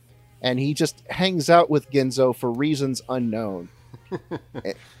there. And he just hangs out with Genzo for reasons unknown.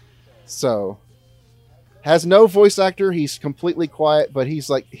 So, has no voice actor. He's completely quiet, but he's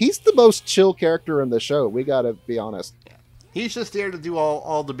the most chill character in the show. We gotta be honest. He's just there to do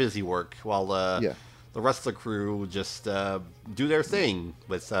all the busy work while the rest of the crew just do their thing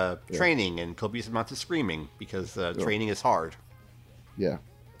with training and copious amounts of screaming, because training is hard. Yeah.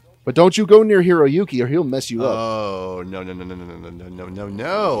 But don't you go near Hiroyuki or he'll mess you up. Oh, no.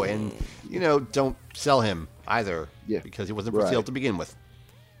 And, don't sell him either. Yeah. Because he wasn't for sale to begin with.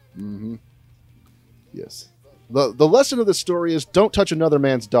 Mm-hmm. Yes. The lesson of the story is don't touch another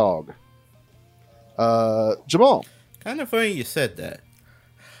man's dog. Jamal. Kind of funny you said that.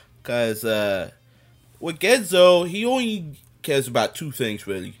 Because with Genzo, he only cares about two things,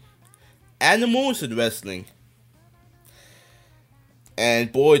 really. Animals and wrestling.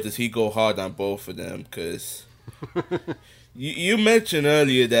 And boy, does he go hard on both of them. Because you mentioned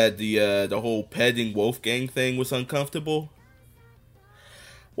earlier that the whole petting Wolfgang thing was uncomfortable.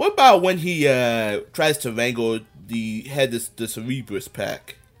 What about when he tries to wrangle the head of the Cerebrus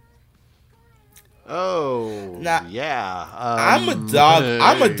pack? Oh, Now, yeah. I'm a dog.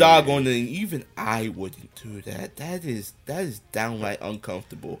 I'm a dog on it, and even I wouldn't do that. That is downright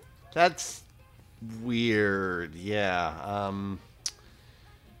uncomfortable. That's weird. Yeah.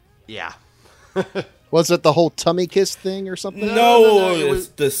 Yeah. Was it the whole tummy kiss thing or something? No, it it's was-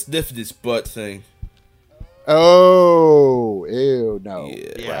 the sniff this butt thing. Oh, ew, no.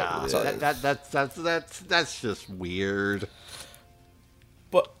 Yeah. That's just weird.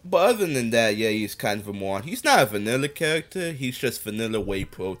 But other than that, yeah, he's kind of a moron. He's not a vanilla character. He's just vanilla whey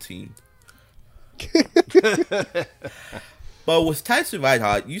protein. But with Tyson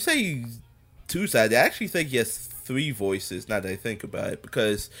Reinhardt, you say he's two-sided. I actually think he has three voices, now that I think about it.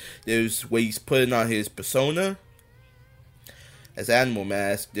 Because there's where he's putting on his persona as Animal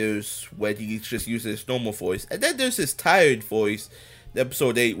Mask. There's where he just uses his normal voice. And then there's his tired voice in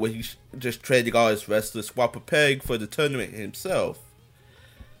episode 8 where he's just trading all his wrestlers while preparing for the tournament himself.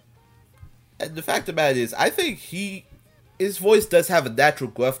 And the fact of the matter is, I think his voice does have a natural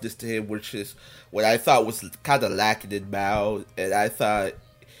gruffness to him, which is what I thought was kind of lacking in Mao. And I thought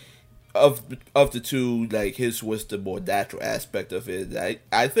of the two, like, his was the more natural aspect of it.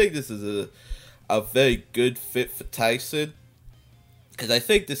 I think this is a very good fit for Tyson, because I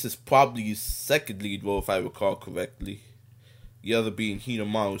think this is probably his second lead role, if I recall correctly. The other being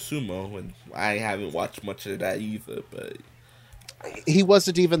Hinamaru Sumo, and I haven't watched much of that either, but He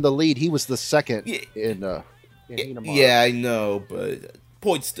wasn't even the lead. He was the second Yeah. in Hinamaru. yeah, I know, but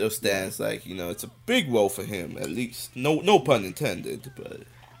point still stands. Like, it's a big role for him, at least. No pun intended,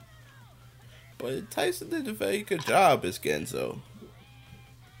 but Tyson did a very good job as Genzo.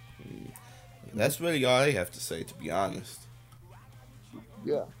 That's really all I have to say, to be honest.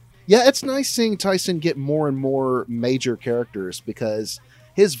 Yeah. Yeah, it's nice seeing Tyson get more and more major characters, because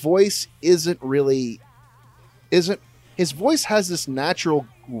his voice his voice has this natural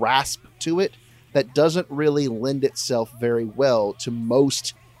rasp to it that doesn't really lend itself very well to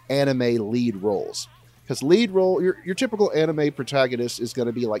most anime lead roles. Because lead role, your typical anime protagonist is going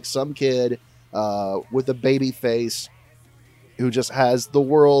to be like some kid with a baby face who just has the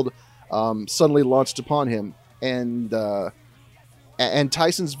world suddenly launched upon him, and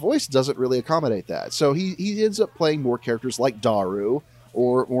Tyson's voice doesn't really accommodate that. So he ends up playing more characters like Daru,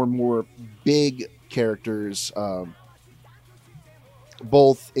 or more big characters,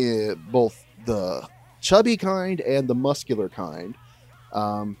 both the chubby kind and the muscular kind,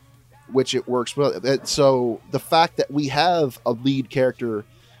 which it works well. So the fact that we have a lead character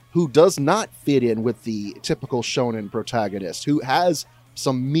who does not fit in with the typical shonen protagonist, who has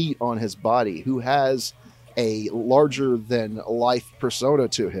some meat on his body, who has a larger than life persona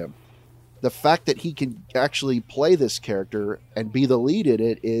to him, the fact that he can actually play this character and be the lead in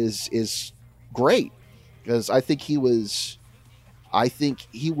it is great, because I think he was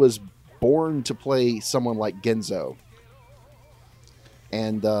born to play someone like Genzo,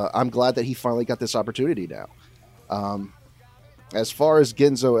 and I'm glad that he finally got this opportunity now. As far as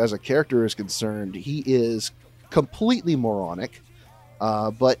Genzo as a character is concerned, he is completely moronic,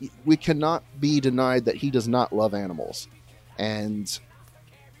 but we cannot be denied that he does not love animals. And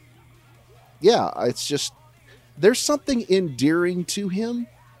yeah, it's just, there's something endearing to him,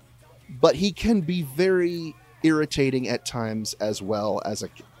 but he can be very irritating at times as well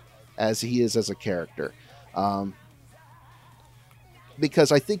as he is as a character.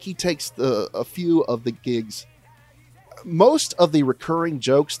 Because I think he takes a few of the gigs. Most of the recurring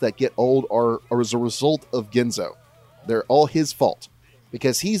jokes that get old are as a result of Genzo. They're all his fault,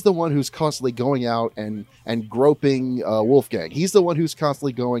 because he's the one who's constantly going out and groping Wolfgang. He's the one who's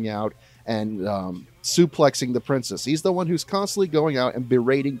constantly going out and suplexing the princess. He's the one who's constantly going out and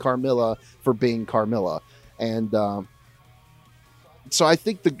berating Carmilla for being Carmilla. And so I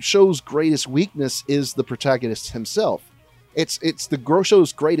think the show's greatest weakness is the protagonist himself. It's the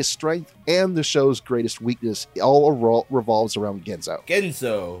show's greatest strength and the show's greatest weakness. It all revolves around Genzo.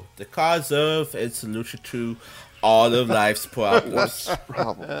 Genzo, the cause of and solution to all of life's problems.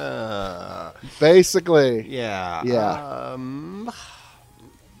 Basically. Yeah. Yeah.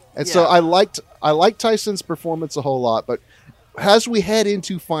 And So I liked Tyson's performance a whole lot, but as we head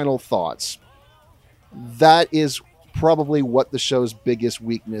into final thoughts, that is probably what the show's biggest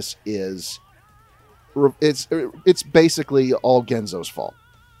weakness is. It's basically all Genzo's fault.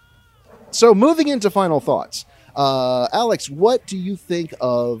 So moving into final thoughts, Alex, what do you think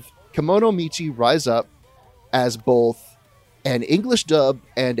of Kemono Michi Rise Up as both an English dub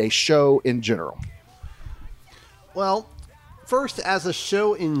and a show in general? Well, first, as a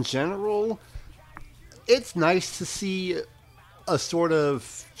show in general, it's nice to see a sort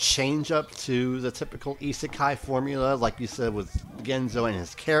of change up to the typical isekai formula, like you said with Genzo and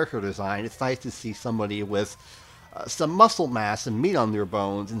his character design. It's nice to see somebody with some muscle mass and meat on their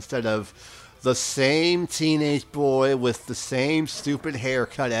bones instead of the same teenage boy with the same stupid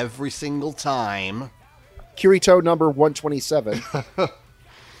haircut every single time. Kirito number 127.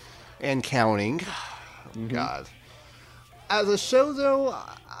 And counting. God. As a show, though,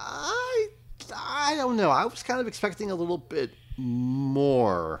 I don't know. I was kind of expecting a little bit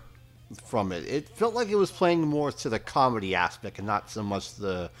more from it. It felt like it was playing more to the comedy aspect and not so much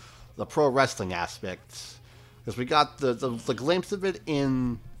the pro wrestling aspect. Because we got the glimpse of it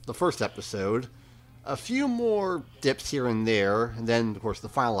in the first episode, a few more dips here and there, and then, of course, the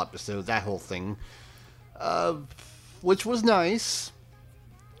final episode, that whole thing, which was nice.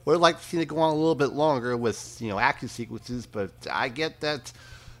 Would have liked to see it go on a little bit longer with, action sequences, but I get that,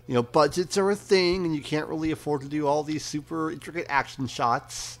 budgets are a thing, and you can't really afford to do all these super intricate action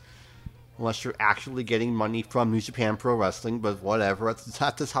shots unless you're actually getting money from New Japan Pro Wrestling, but whatever, that's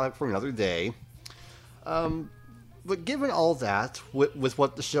a topic for another day. But given all that, with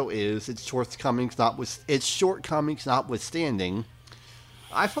what the show is, its shortcomings notwithstanding,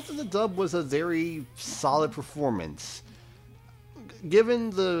 I thought that the dub was a very solid performance.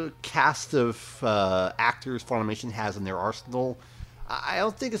 Given the cast of actors Funimation has in their arsenal, I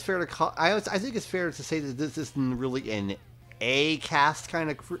don't think it's fair to I think it's fair to say that this isn't really an A-cast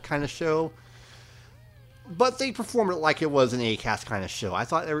kind of show. But they performed it like it was an A-cast kind of show. I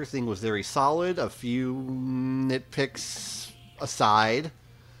thought everything was very solid, a few nitpicks aside.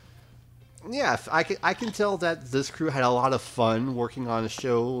 Yeah, I can tell that this crew had a lot of fun working on a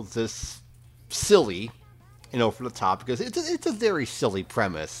show this silly and over the top, because it's a very silly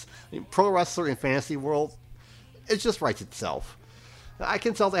premise. I mean, Pro Wrestler in Fantasy World, it just writes itself. I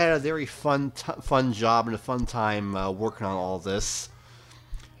can tell they had a very fun job and a fun time working on all this.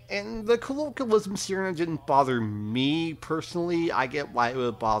 And the colloquialism here didn't bother me personally. I get why it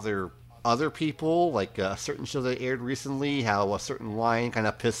would bother other people, like a certain show that aired recently, how a certain line kind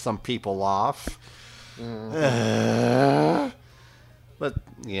of pissed some people off. But,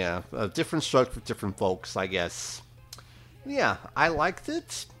 yeah, a different stroke for different folks, I guess. Yeah, I liked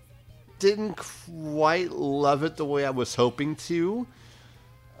it. Didn't quite love it the way I was hoping to.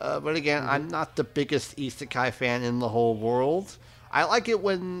 But again, I'm not the biggest isekai fan in the whole world. I like it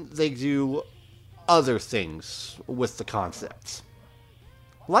when they do other things with the concepts.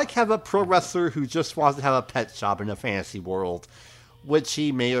 Like have a pro wrestler who just wants to have a pet shop in a fantasy world, which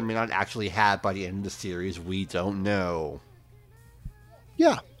he may or may not actually have by the end of the series. We don't know.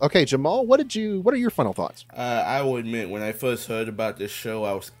 Yeah. Okay, Jamal, what are your final thoughts? I will admit, when I first heard about this show,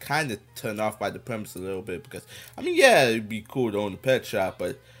 I was kind of turned off by the premise a little bit, because, I mean, yeah, it'd be cool to own a pet shop,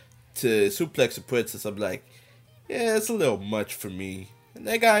 but to suplex a princess, I'm like, yeah, it's a little much for me. And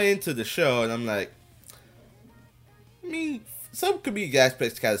I got into the show, and I'm like, I mean, some comedic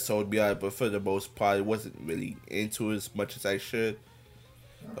aspects kind of sold me out, but for the most part, I wasn't really into it as much as I should.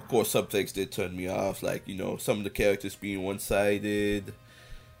 Of course, some things did turn me off, like, some of the characters being one-sided.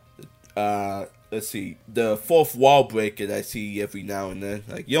 Let's see, the fourth wall break that I see every now and then.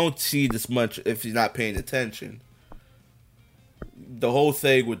 Like, you don't see this much if you're not paying attention. The whole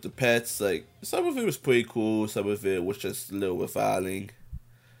thing with the pets, like, some of it was pretty cool, some of it was just a little reviling.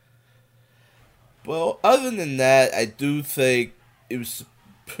 Well, other than that, I do think it was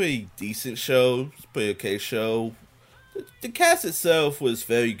a pretty decent show. It's a pretty okay show. The cast itself was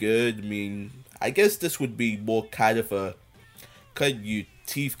very good. I mean, I guess this would be more kind of a cut your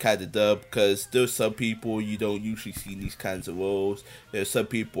teeth kind of dub, because there's some people you don't usually see in these kinds of roles. There's some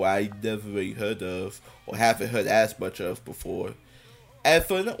people I never really heard of or haven't heard as much of before. And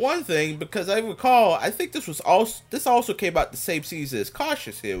for one thing, because I recall, I think this also came out the same season as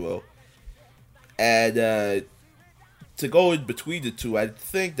Cautious Hero. And to go in between the two, I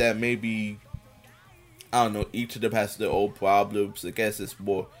think that maybe, I don't know, each of them has their own problems. I guess it's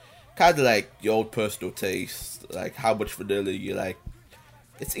more kind of like your own personal taste, like how much vanilla you like.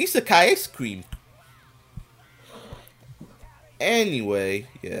 It's isekai ice cream. Anyway,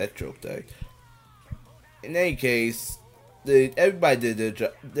 yeah, that joke died. In any case, everybody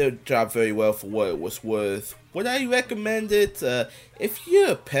did their job very well for what it was worth. Would I recommend it? If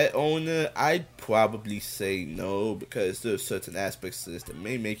you're a pet owner, I'd probably say no, because there are certain aspects to this that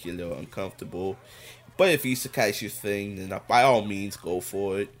may make you a little uncomfortable. But if isekai is your thing, then by all means, go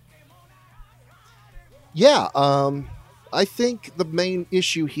for it. Yeah, I think the main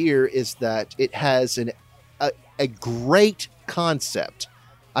issue here is that it has a great concept.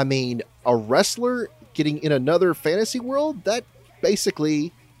 I mean, a wrestler getting in another fantasy world, that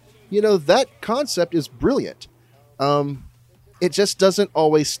basically, that concept is brilliant. it just doesn't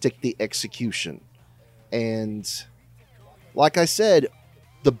always stick the execution. And like I said,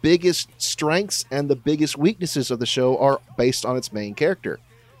 the biggest strengths and the biggest weaknesses of the show are based on its main character,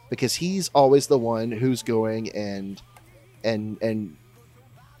 because he's always the one who's going and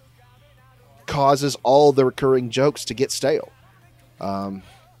causes all the recurring jokes to get stale.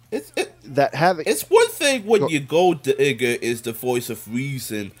 It's one thing when your gold digger is the voice of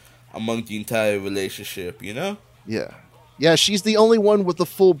reason among the entire relationship, you know? Yeah, she's the only one with the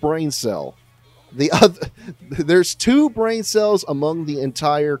full brain cell. There's 2 brain cells among the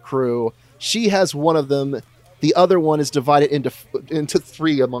entire crew. She has one of them. The other one is divided into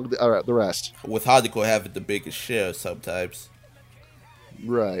 3 among the rest. With Haruko having the biggest share sometimes.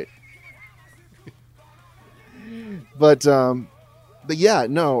 Right. But yeah,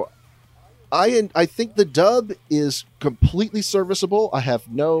 no. I think the dub is completely serviceable. I have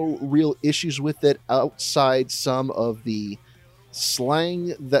no real issues with it outside some of the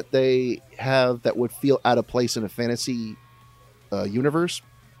slang that they have that would feel out of place in a fantasy universe.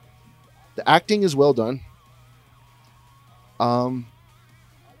 The acting is well done. I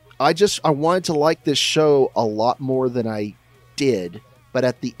wanted to like this show a lot more than I did, but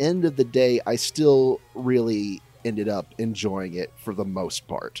at the end of the day, I still really ended up enjoying it for the most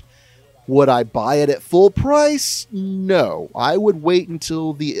part. Would I buy it at full price? No. I would wait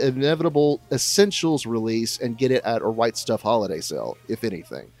until the inevitable Essentials release and get it at a Right Stuff holiday sale, if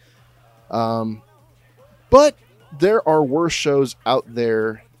anything. But there are worse shows out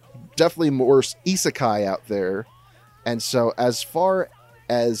there, definitely worse isekai out there. And so as far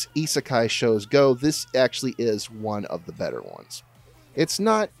as isekai shows go, this actually is one of the better ones. It's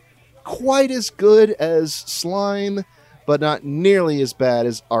not quite as good as Slime, but not nearly as bad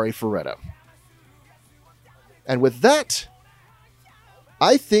as Arifureta. And with that,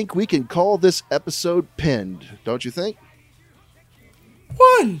 I think we can call this episode pinned, don't you think?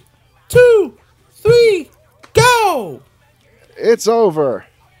 1, 2, 3, go! It's over.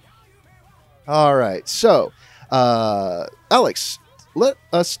 All right, so, Alex, let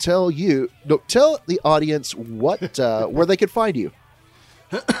us tell the audience what where they could find you.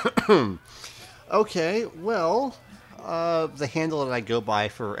 Okay, well, the handle that I go by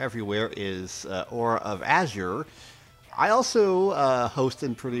for everywhere is Aura of Azure. I also host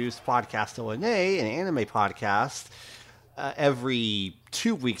and produce Podcast ONA, an anime podcast, every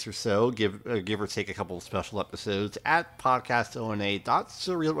 2 weeks or so, give or take a couple of special episodes at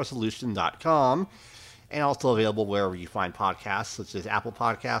podcastona.surrealresolution.com, and also available wherever you find podcasts, such as Apple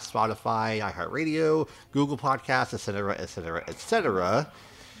Podcasts, Spotify, iHeartRadio, Google Podcasts, etc., etc., etc.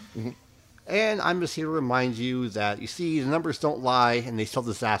 And I'm just here to remind you that, you see, the numbers don't lie, and they spell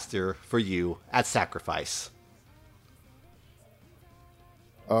disaster for you at Sacrifice.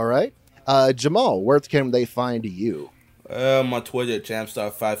 All right. Jamal, where can they find you? On Twitter at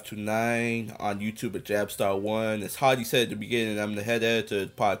Jamstar529, on YouTube at Jamstar1. As Hardy said at the beginning, I'm the head editor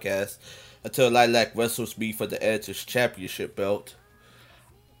of the podcast until Lilac wrestles me for the editor's championship belt.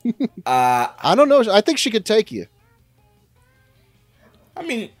 I don't know. I think she could take you. I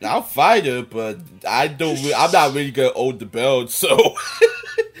mean, I'll fight her, but I'm not really gonna own the belt, so.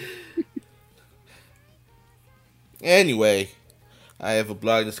 Anyway, I have a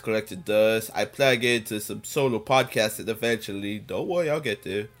blog that's collected dust. I plan to get into some solo podcasting eventually. Don't worry, I'll get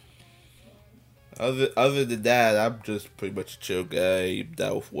there. Other than that, I'm just pretty much a chill guy. I'm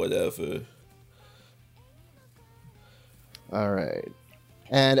down with whatever. All right.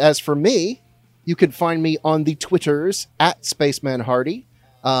 And as for me, you can find me on the Twitters at Spaceman Hardy.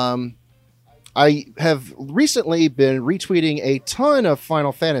 I have recently been retweeting a ton of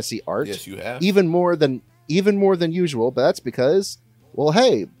Final Fantasy art. Yes, you have. Even more than usual, but that's because, well,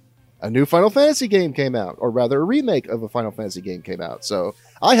 hey, a new Final Fantasy game came out, or rather a remake of a Final Fantasy game came out. So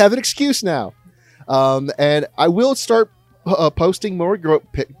I have an excuse now. And I will start posting more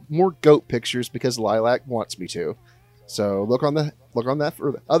goat pictures because Lilac wants me to. So look on that.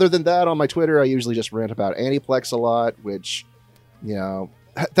 Other than that, on my Twitter, I usually just rant about Aniplex a lot, which, you know,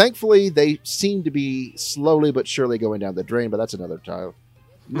 thankfully they seem to be slowly but surely going down the drain. But that's another time.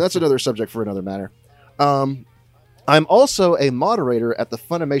 That's another subject for another matter. I'm also a moderator at the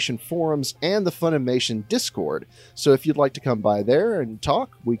Funimation forums and the Funimation Discord. So if you'd like to come by there and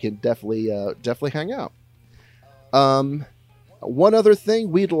talk, we can definitely hang out. One other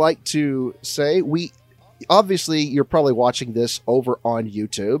thing we'd like to say, obviously you're probably watching this over on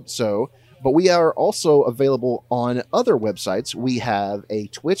YouTube, but we are also available on other websites. We have a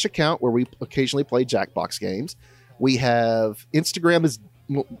Twitch account where we occasionally play Jackbox games. We have we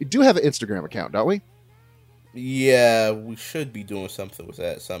do have an Instagram account, don't we? Yeah, we should be doing something with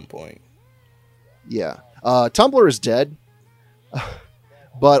that at some point. Yeah. Tumblr is dead.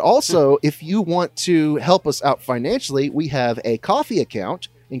 But also, if you want to help us out financially, we have a coffee account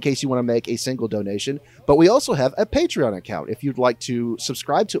in case you want to make a single donation. But we also have a Patreon account. If you'd like to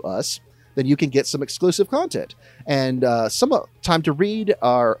subscribe to us, then you can get some exclusive content. And some time to read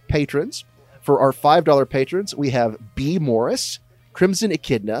our patrons. For our $5 patrons, we have B. Morris, Crimson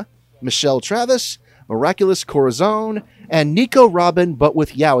Echidna, Michelle Travis, Miraculous Corazon, and Nico Robin, but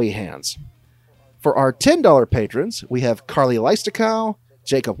with Yowie hands. For our $10 patrons, we have Carly Leistokow,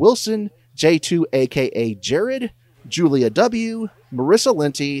 Jacob Wilson, J2 aka Jared, Julia W., Marissa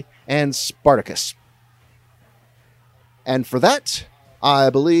Linty, and Spartacus. And for that, I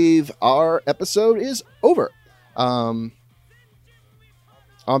believe our episode is over. On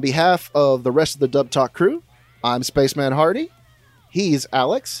behalf of the rest of the Dub Talk crew, I'm Spaceman Hardy. He's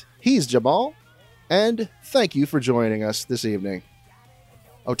Alex. He's Jamal. And thank you for joining us this evening.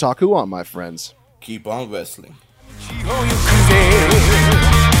 Otaku on, my friends. Keep on wrestling. 血を行くぜ